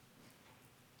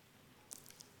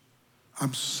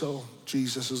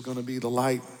 Jesus is going to be the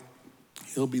light.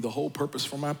 He'll be the whole purpose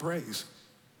for my praise.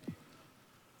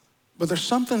 But there's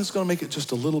something that's going to make it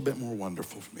just a little bit more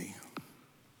wonderful for me.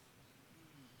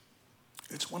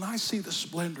 It's when I see the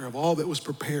splendor of all that was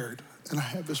prepared, and I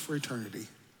have this for eternity.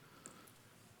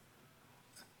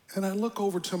 And I look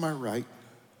over to my right,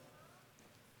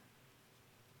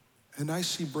 and I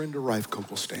see Brenda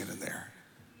Reifkogel standing there.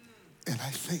 And I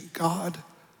think, God,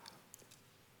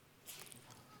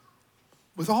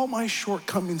 with all my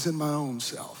shortcomings in my own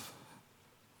self,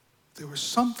 there was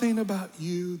something about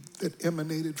you that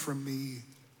emanated from me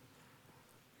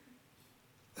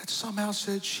that somehow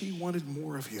said she wanted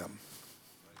more of him.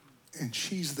 And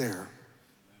she's there.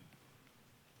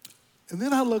 And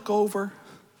then I look over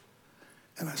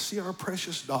and I see our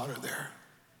precious daughter there.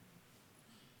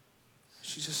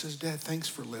 She just says, Dad, thanks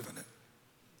for living it.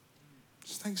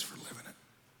 Just thanks for living it.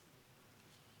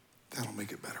 That'll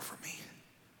make it better for me.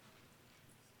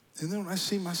 And then when I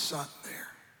see my son there,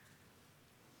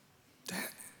 Dad,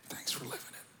 thanks for living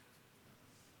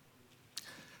it.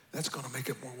 That's going to make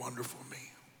it more wonderful for me.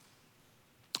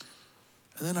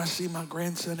 And then I see my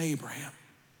grandson Abraham.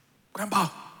 Grandpa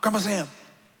Sam.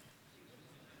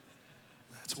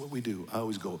 That's what we do. I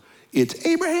always go, it's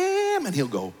Abraham, and he'll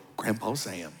go, Grandpa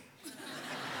Sam.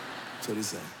 That's what he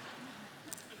said.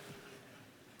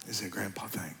 They say, Grandpa,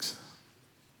 thanks.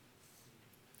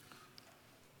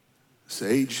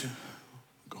 Sage,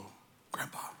 go,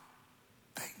 Grandpa,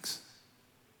 thanks.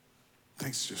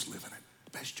 Thanks for just living it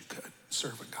the best you could,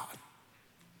 serving God.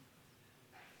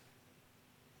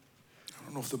 I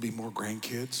don't know if there'll be more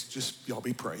grandkids. Just y'all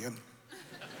be praying.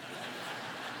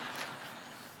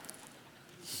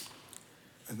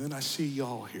 And then I see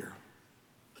y'all here.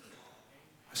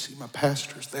 I see my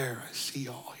pastors there. I see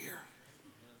y'all here.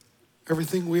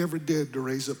 Everything we ever did to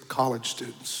raise up college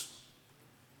students.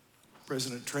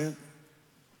 President Trent,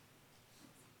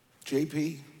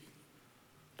 JP,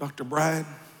 Dr. Brian,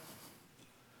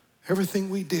 everything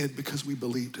we did because we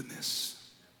believed in this.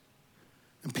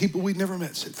 And people we never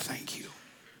met said, thank you.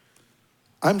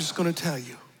 I'm just going to tell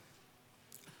you,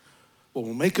 what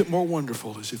will make it more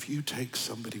wonderful is if you take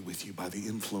somebody with you by the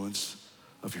influence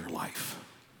of your life.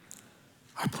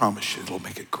 I promise you it'll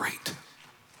make it great.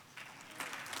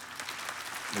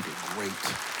 Make it great.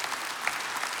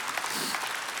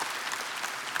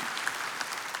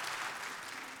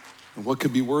 And what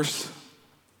could be worse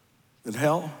than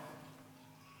hell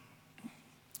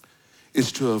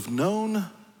is to have known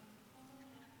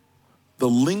the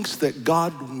lengths that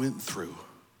God went through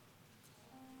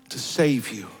to save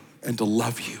you and to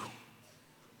love you,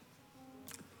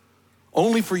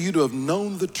 only for you to have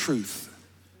known the truth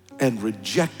and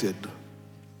rejected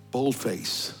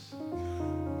boldface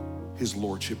his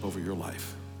lordship over your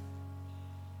life.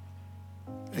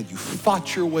 And you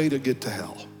fought your way to get to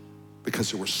hell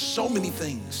because there were so many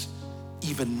things,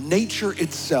 even nature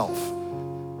itself,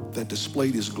 that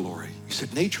displayed his glory. You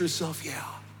said, nature itself, yeah.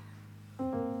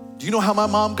 Do you know how my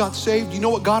mom got saved? Do you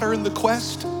know what got her in the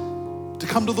quest to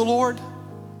come to the Lord?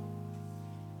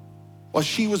 While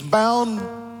she was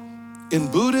bound in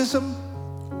Buddhism,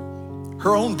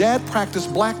 her own dad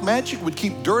practiced black magic, would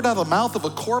keep dirt out of the mouth of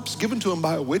a corpse given to him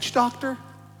by a witch doctor.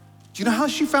 Do you know how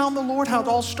she found the Lord, how it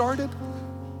all started?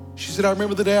 She said, I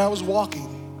remember the day I was walking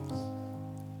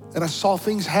and I saw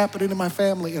things happening in my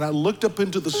family and I looked up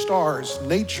into the stars,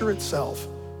 nature itself,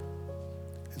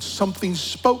 and something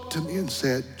spoke to me and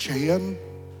said, Jan,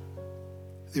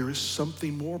 there is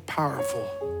something more powerful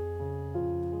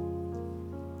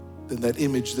than that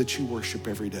image that you worship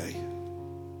every day.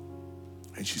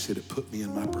 And she said, it put me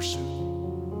in my pursuit.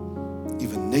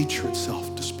 Even nature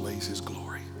itself displays his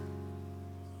glory.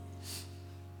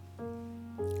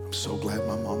 I'm so glad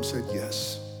my mom said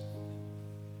yes.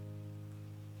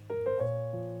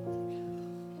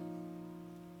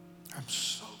 I'm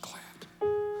so glad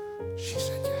she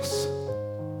said yes.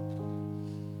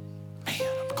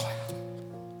 Man, I'm glad.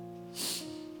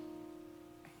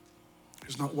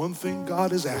 There's not one thing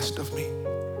God has asked of me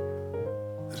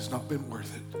that has not been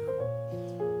worth it.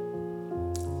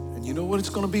 And you know what it's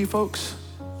going to be, folks?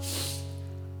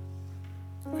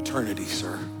 Eternity,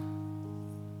 sir.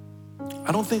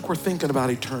 I don't think we're thinking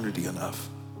about eternity enough.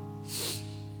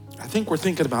 I think we're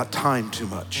thinking about time too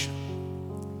much.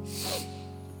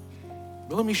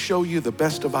 But let me show you the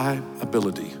best of my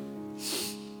ability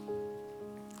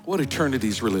what eternity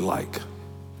is really like.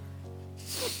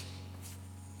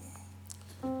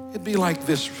 It'd be like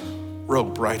this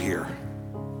rope right here.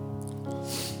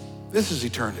 This is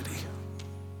eternity.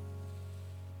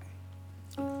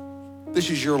 This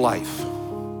is your life.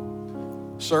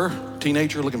 Sir,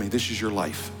 teenager, look at me. This is your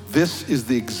life. This is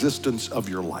the existence of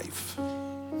your life.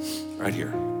 Right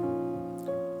here.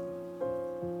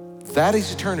 That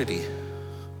is eternity.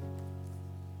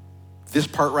 This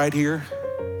part right here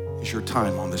is your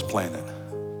time on this planet.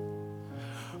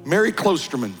 Mary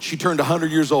Klosterman, she turned 100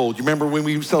 years old. You remember when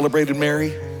we celebrated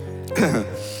Mary? I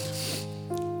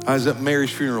was at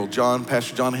Mary's funeral.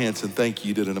 Pastor John Hanson, thank you.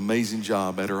 You did an amazing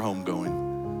job at her homegoing.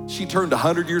 She turned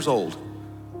 100 years old.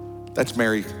 That's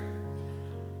Mary.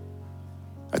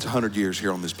 That's 100 years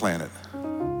here on this planet.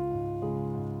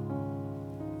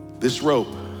 This rope,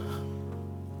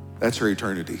 that's her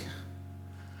eternity.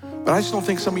 But I just don't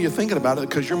think some of you are thinking about it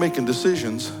because you're making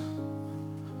decisions.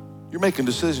 You're making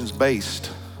decisions based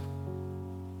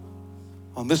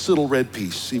on this little red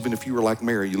piece. Even if you were like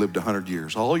Mary, you lived 100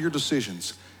 years. All your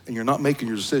decisions, and you're not making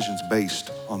your decisions based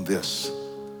on this.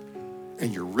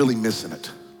 And you're really missing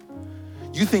it.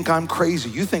 You think I'm crazy.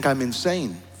 You think I'm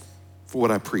insane for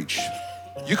what I preach.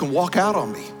 You can walk out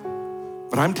on me.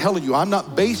 But I'm telling you, I'm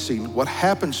not basing what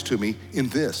happens to me in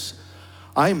this.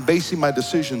 I am basing my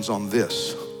decisions on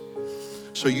this.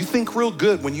 So you think real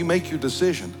good when you make your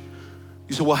decision.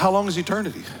 You say, well, how long is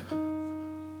eternity?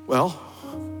 Well,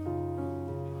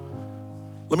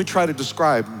 let me try to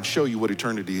describe and show you what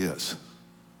eternity is.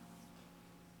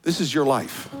 This is your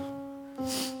life.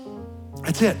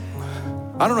 That's it.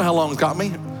 I don't know how long it's got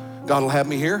me. God will have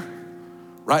me here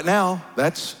Right now,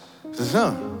 that's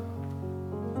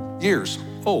years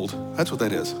old. That's what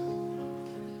that is.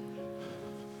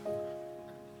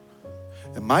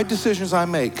 And my decisions I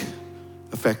make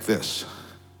affect this.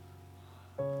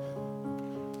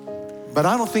 But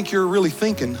I don't think you're really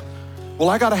thinking, well,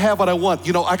 I gotta have what I want.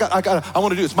 You know, I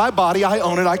wanna do it. It's my body, I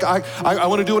own it, I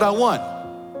wanna do what I want.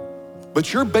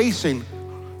 But you're basing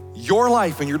your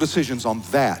life and your decisions on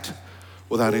that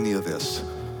without any of this.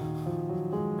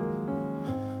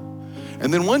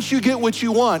 And then once you get what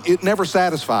you want, it never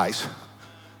satisfies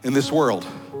in this world.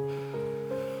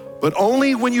 But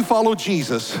only when you follow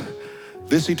Jesus,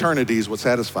 this eternity is what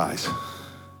satisfies.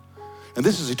 And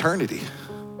this is eternity.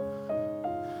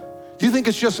 You think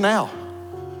it's just now.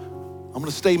 I'm gonna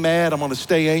stay mad, I'm gonna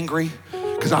stay angry,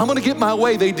 because I'm gonna get my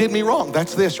way, they did me wrong.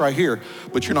 That's this right here,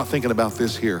 but you're not thinking about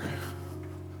this here.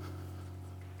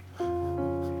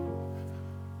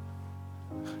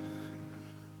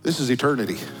 This is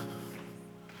eternity.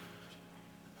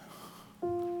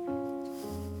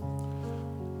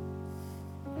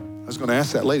 I was gonna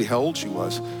ask that lady how old she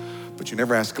was, but you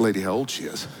never ask a lady how old she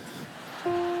is.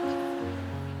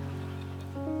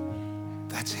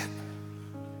 That's it.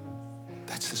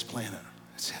 That's this planet.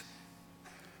 That's it.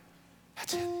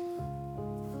 That's it.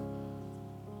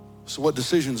 So what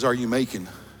decisions are you making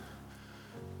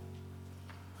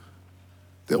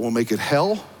that will make it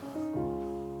hell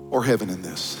or heaven in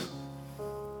this?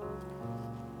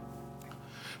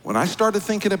 When I started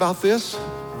thinking about this,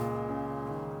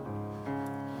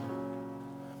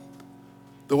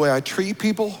 the way I treat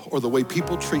people or the way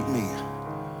people treat me,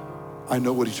 I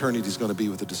know what eternity is going to be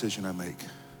with the decision I make.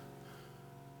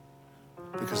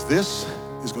 Because this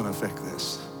is going to affect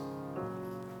this.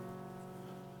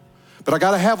 But I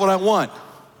got to have what I want.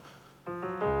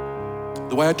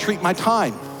 The way I treat my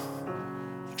time.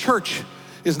 Church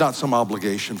is not some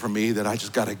obligation for me that I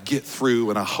just got to get through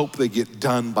and I hope they get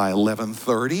done by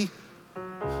 11:30.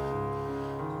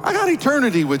 I got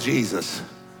eternity with Jesus.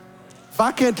 If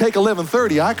I can't take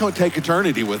 11:30, I can't take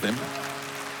eternity with him.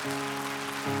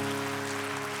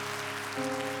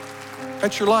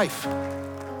 That's your life.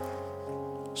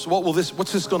 So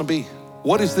what's this gonna be?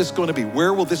 What is this gonna be?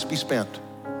 Where will this be spent?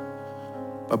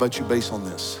 How about you base on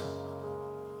this?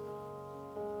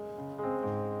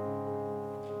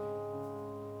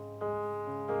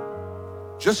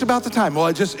 Just about the time. Well,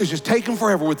 it's just taking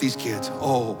forever with these kids.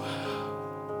 Oh,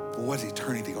 but what's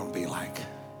eternity gonna be like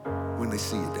when they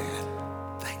see you, Dad?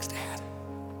 Thanks, Dad.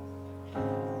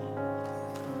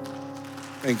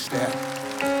 Thanks, Dad.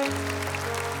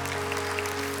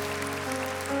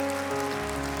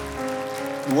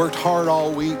 You worked hard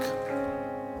all week.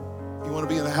 You want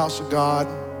to be in the house of God,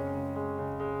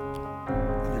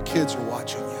 and your kids are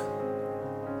watching you.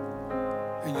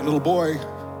 And your little boy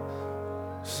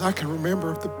says, I can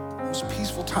remember the most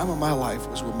peaceful time of my life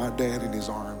was with my dad in his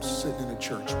arms, sitting in a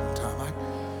church one time. I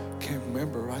can't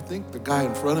remember. I think the guy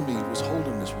in front of me was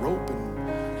holding this rope, and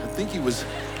I think he was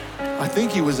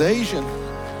Asian.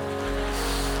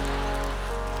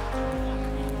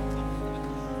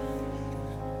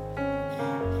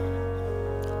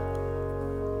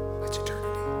 That's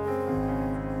eternity.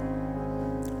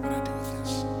 What do I do with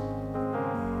this?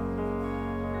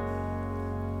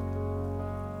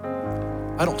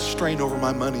 I don't strain over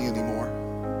my money anymore.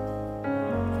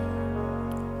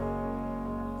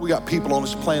 We got people on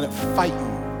this planet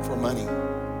fighting for money.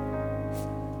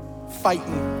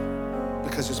 Fighting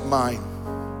because it's mine.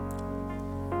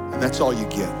 And that's all you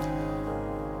get.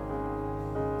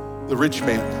 The rich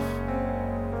man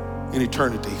in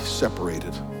eternity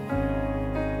separated.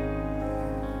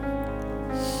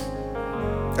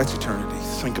 That's eternity.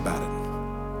 Think about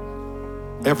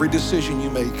it. Every decision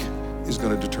you make is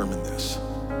going to determine this.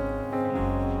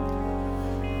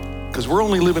 Because we're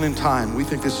only living in time. We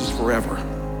think this is forever.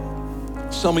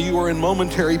 Some of you are in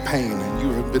momentary pain and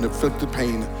you have been inflicted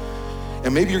pain.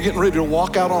 And maybe you're getting ready to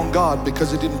walk out on God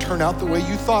because it didn't turn out the way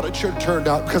you thought it should have turned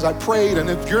out because I prayed, and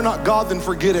if you're not God, then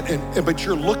forget it. But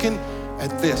you're looking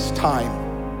at this time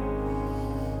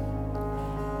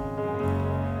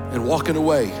and walking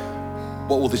away.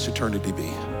 What will this eternity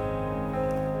be?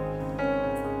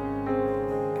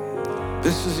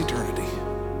 This is eternity.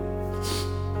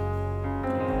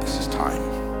 This is time.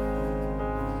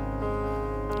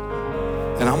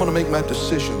 And I'm gonna make my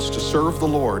decisions to serve the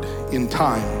Lord in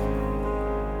time.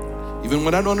 Even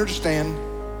when I don't understand,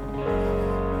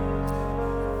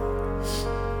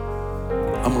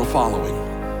 I'm gonna follow him.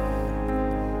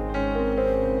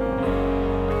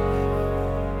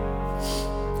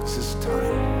 This is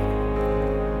time.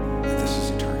 And this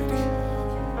is eternity.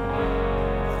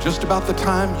 Just about the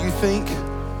time you think,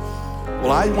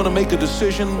 well, I wanna make a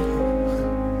decision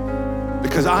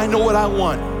Because I know what I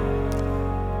want.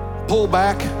 Pull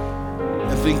back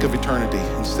and think of eternity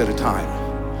instead of time.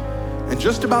 And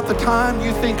just about the time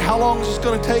you think, how long is this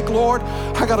gonna take, Lord?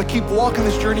 I gotta keep walking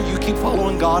this journey. You keep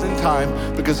following God in time,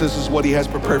 because this is what he has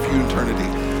prepared for you in eternity.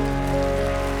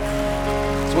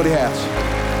 That's what he has.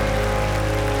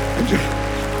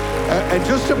 And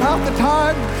just about the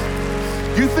time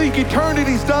you think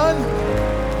eternity's done,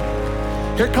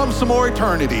 here comes some more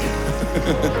eternity.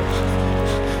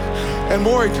 And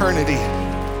more eternity.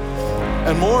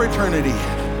 And more eternity.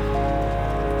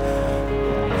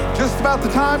 Just about the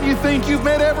time you think you've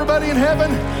met everybody in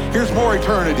heaven, here's more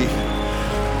eternity.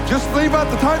 Just about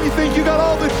the time you think you got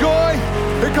all the joy,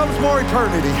 here comes more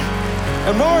eternity.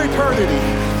 And more eternity.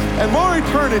 And more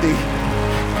eternity.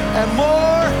 And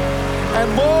more, and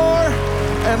more,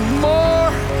 and more,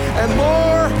 and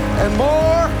more, and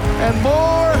more, and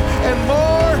more, and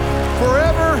more,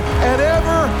 forever and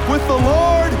ever with the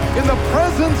Lord in the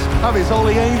presence of his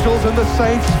holy angels and the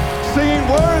saints, singing,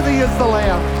 worthy is the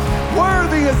Lamb.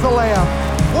 Worthy is the Lamb.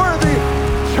 Worthy.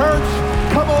 Church,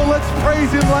 come on, let's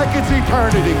praise him like it's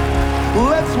eternity.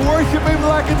 Let's worship him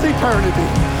like it's eternity.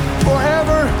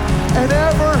 Forever and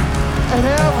ever and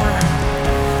ever.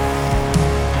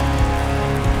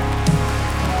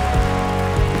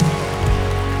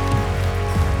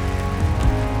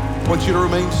 I want you to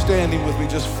remain standing with me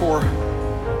just for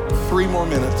 3 more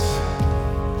minutes.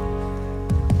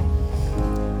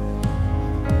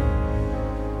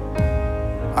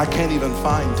 I can't even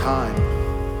find time.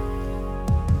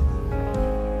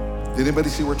 Did anybody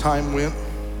see where time went?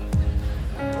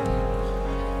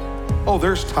 Oh,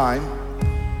 there's time.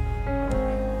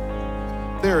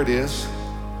 There it is.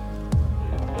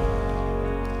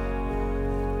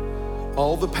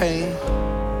 All the pain,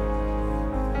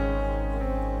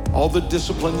 all the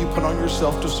discipline you put on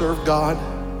yourself to serve God,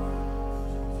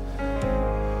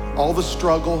 all the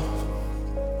struggle,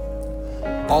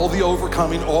 all the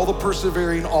overcoming, all the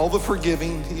persevering, all the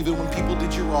forgiving, even when people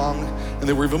did you wrong and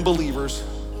they were even believers,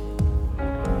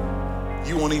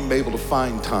 you won't even be able to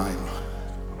find time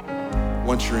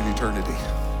once you're in eternity.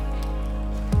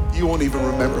 You won't even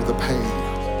remember the pain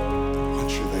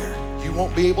once you're there. You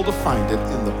won't be able to find it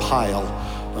in the pile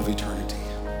of eternity.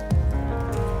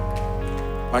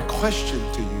 My question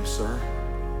to you, sir,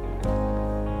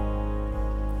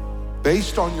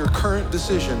 based on your current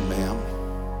decision, ma'am,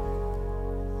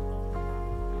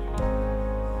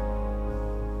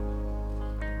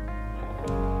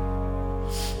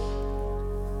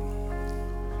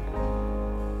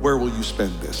 where will you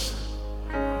spend this?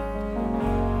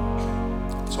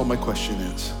 That's all my question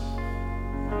is.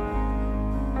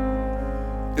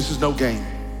 This is no game.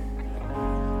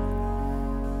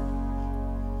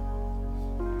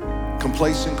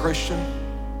 Complacent Christian,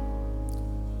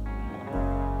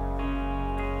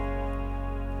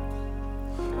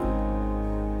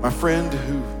 my friend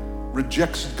who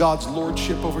rejects God's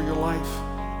lordship over your life,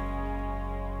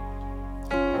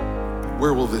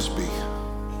 where will this be?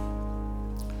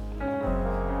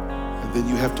 And then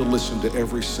you have to listen to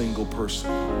every single person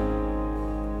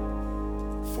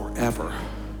forever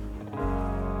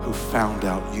who found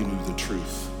out you knew the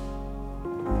truth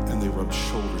and they rubbed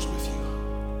shoulders with you,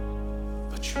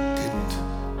 but you didn't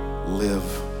live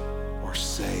or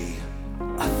say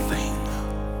a thing.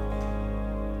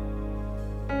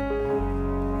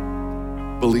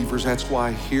 Believers, that's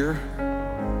why here,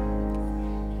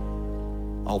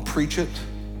 I'll preach it,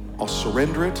 I'll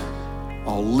surrender it,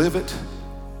 I'll live it,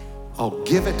 I'll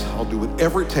give it, I'll do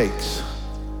whatever it takes,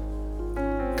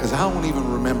 because I won't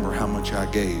even remember how much I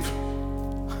gave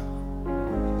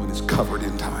when it's covered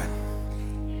in time.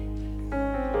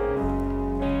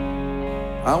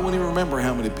 I won't even remember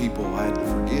how many people I had to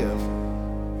forgive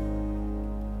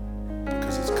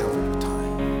because it's covered with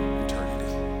time,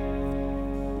 eternity.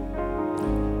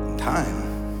 And time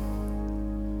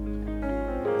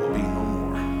will be no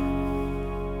more.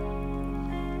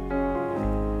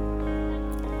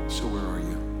 So where are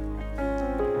you?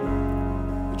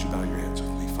 Would you bow your heads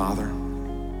with me? Father,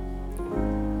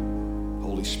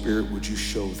 Holy Spirit, would you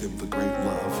show them the great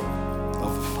love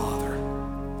of the Father,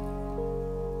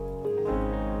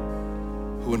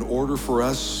 who in order for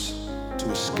us to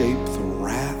escape the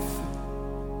wrath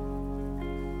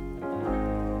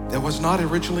that was not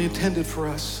originally intended for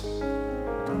us,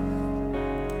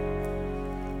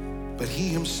 but he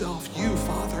himself, you,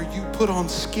 Father, you put on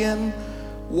skin,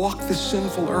 walked this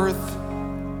sinful earth,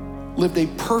 lived a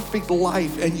perfect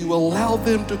life, and you allowed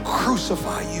them to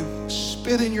crucify you,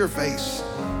 spit in your face.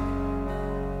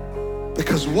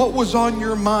 Because what was on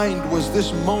your mind was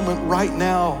this moment right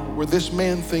now where this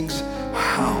man thinks,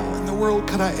 How in the world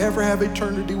could I ever have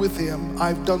eternity with him?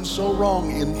 I've done so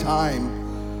wrong in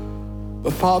time.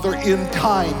 But Father, in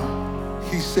time,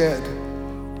 he said,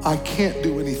 I can't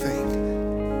do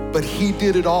anything, but he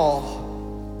did it all.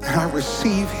 And I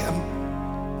receive him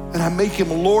and I make him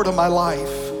Lord of my life.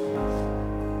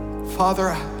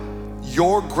 Father,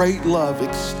 your great love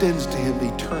extends to him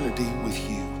eternity with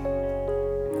you.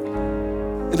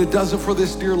 And it does it for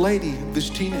this dear lady, this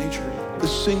teenager,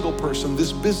 this single person,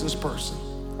 this business person.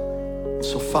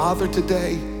 So Father,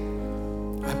 today,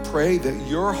 I pray that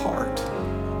your heart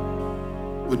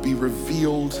would be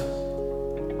revealed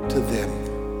to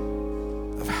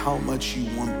them of how much you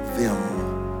want them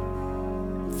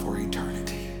for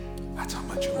eternity. That's how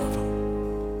much you love them.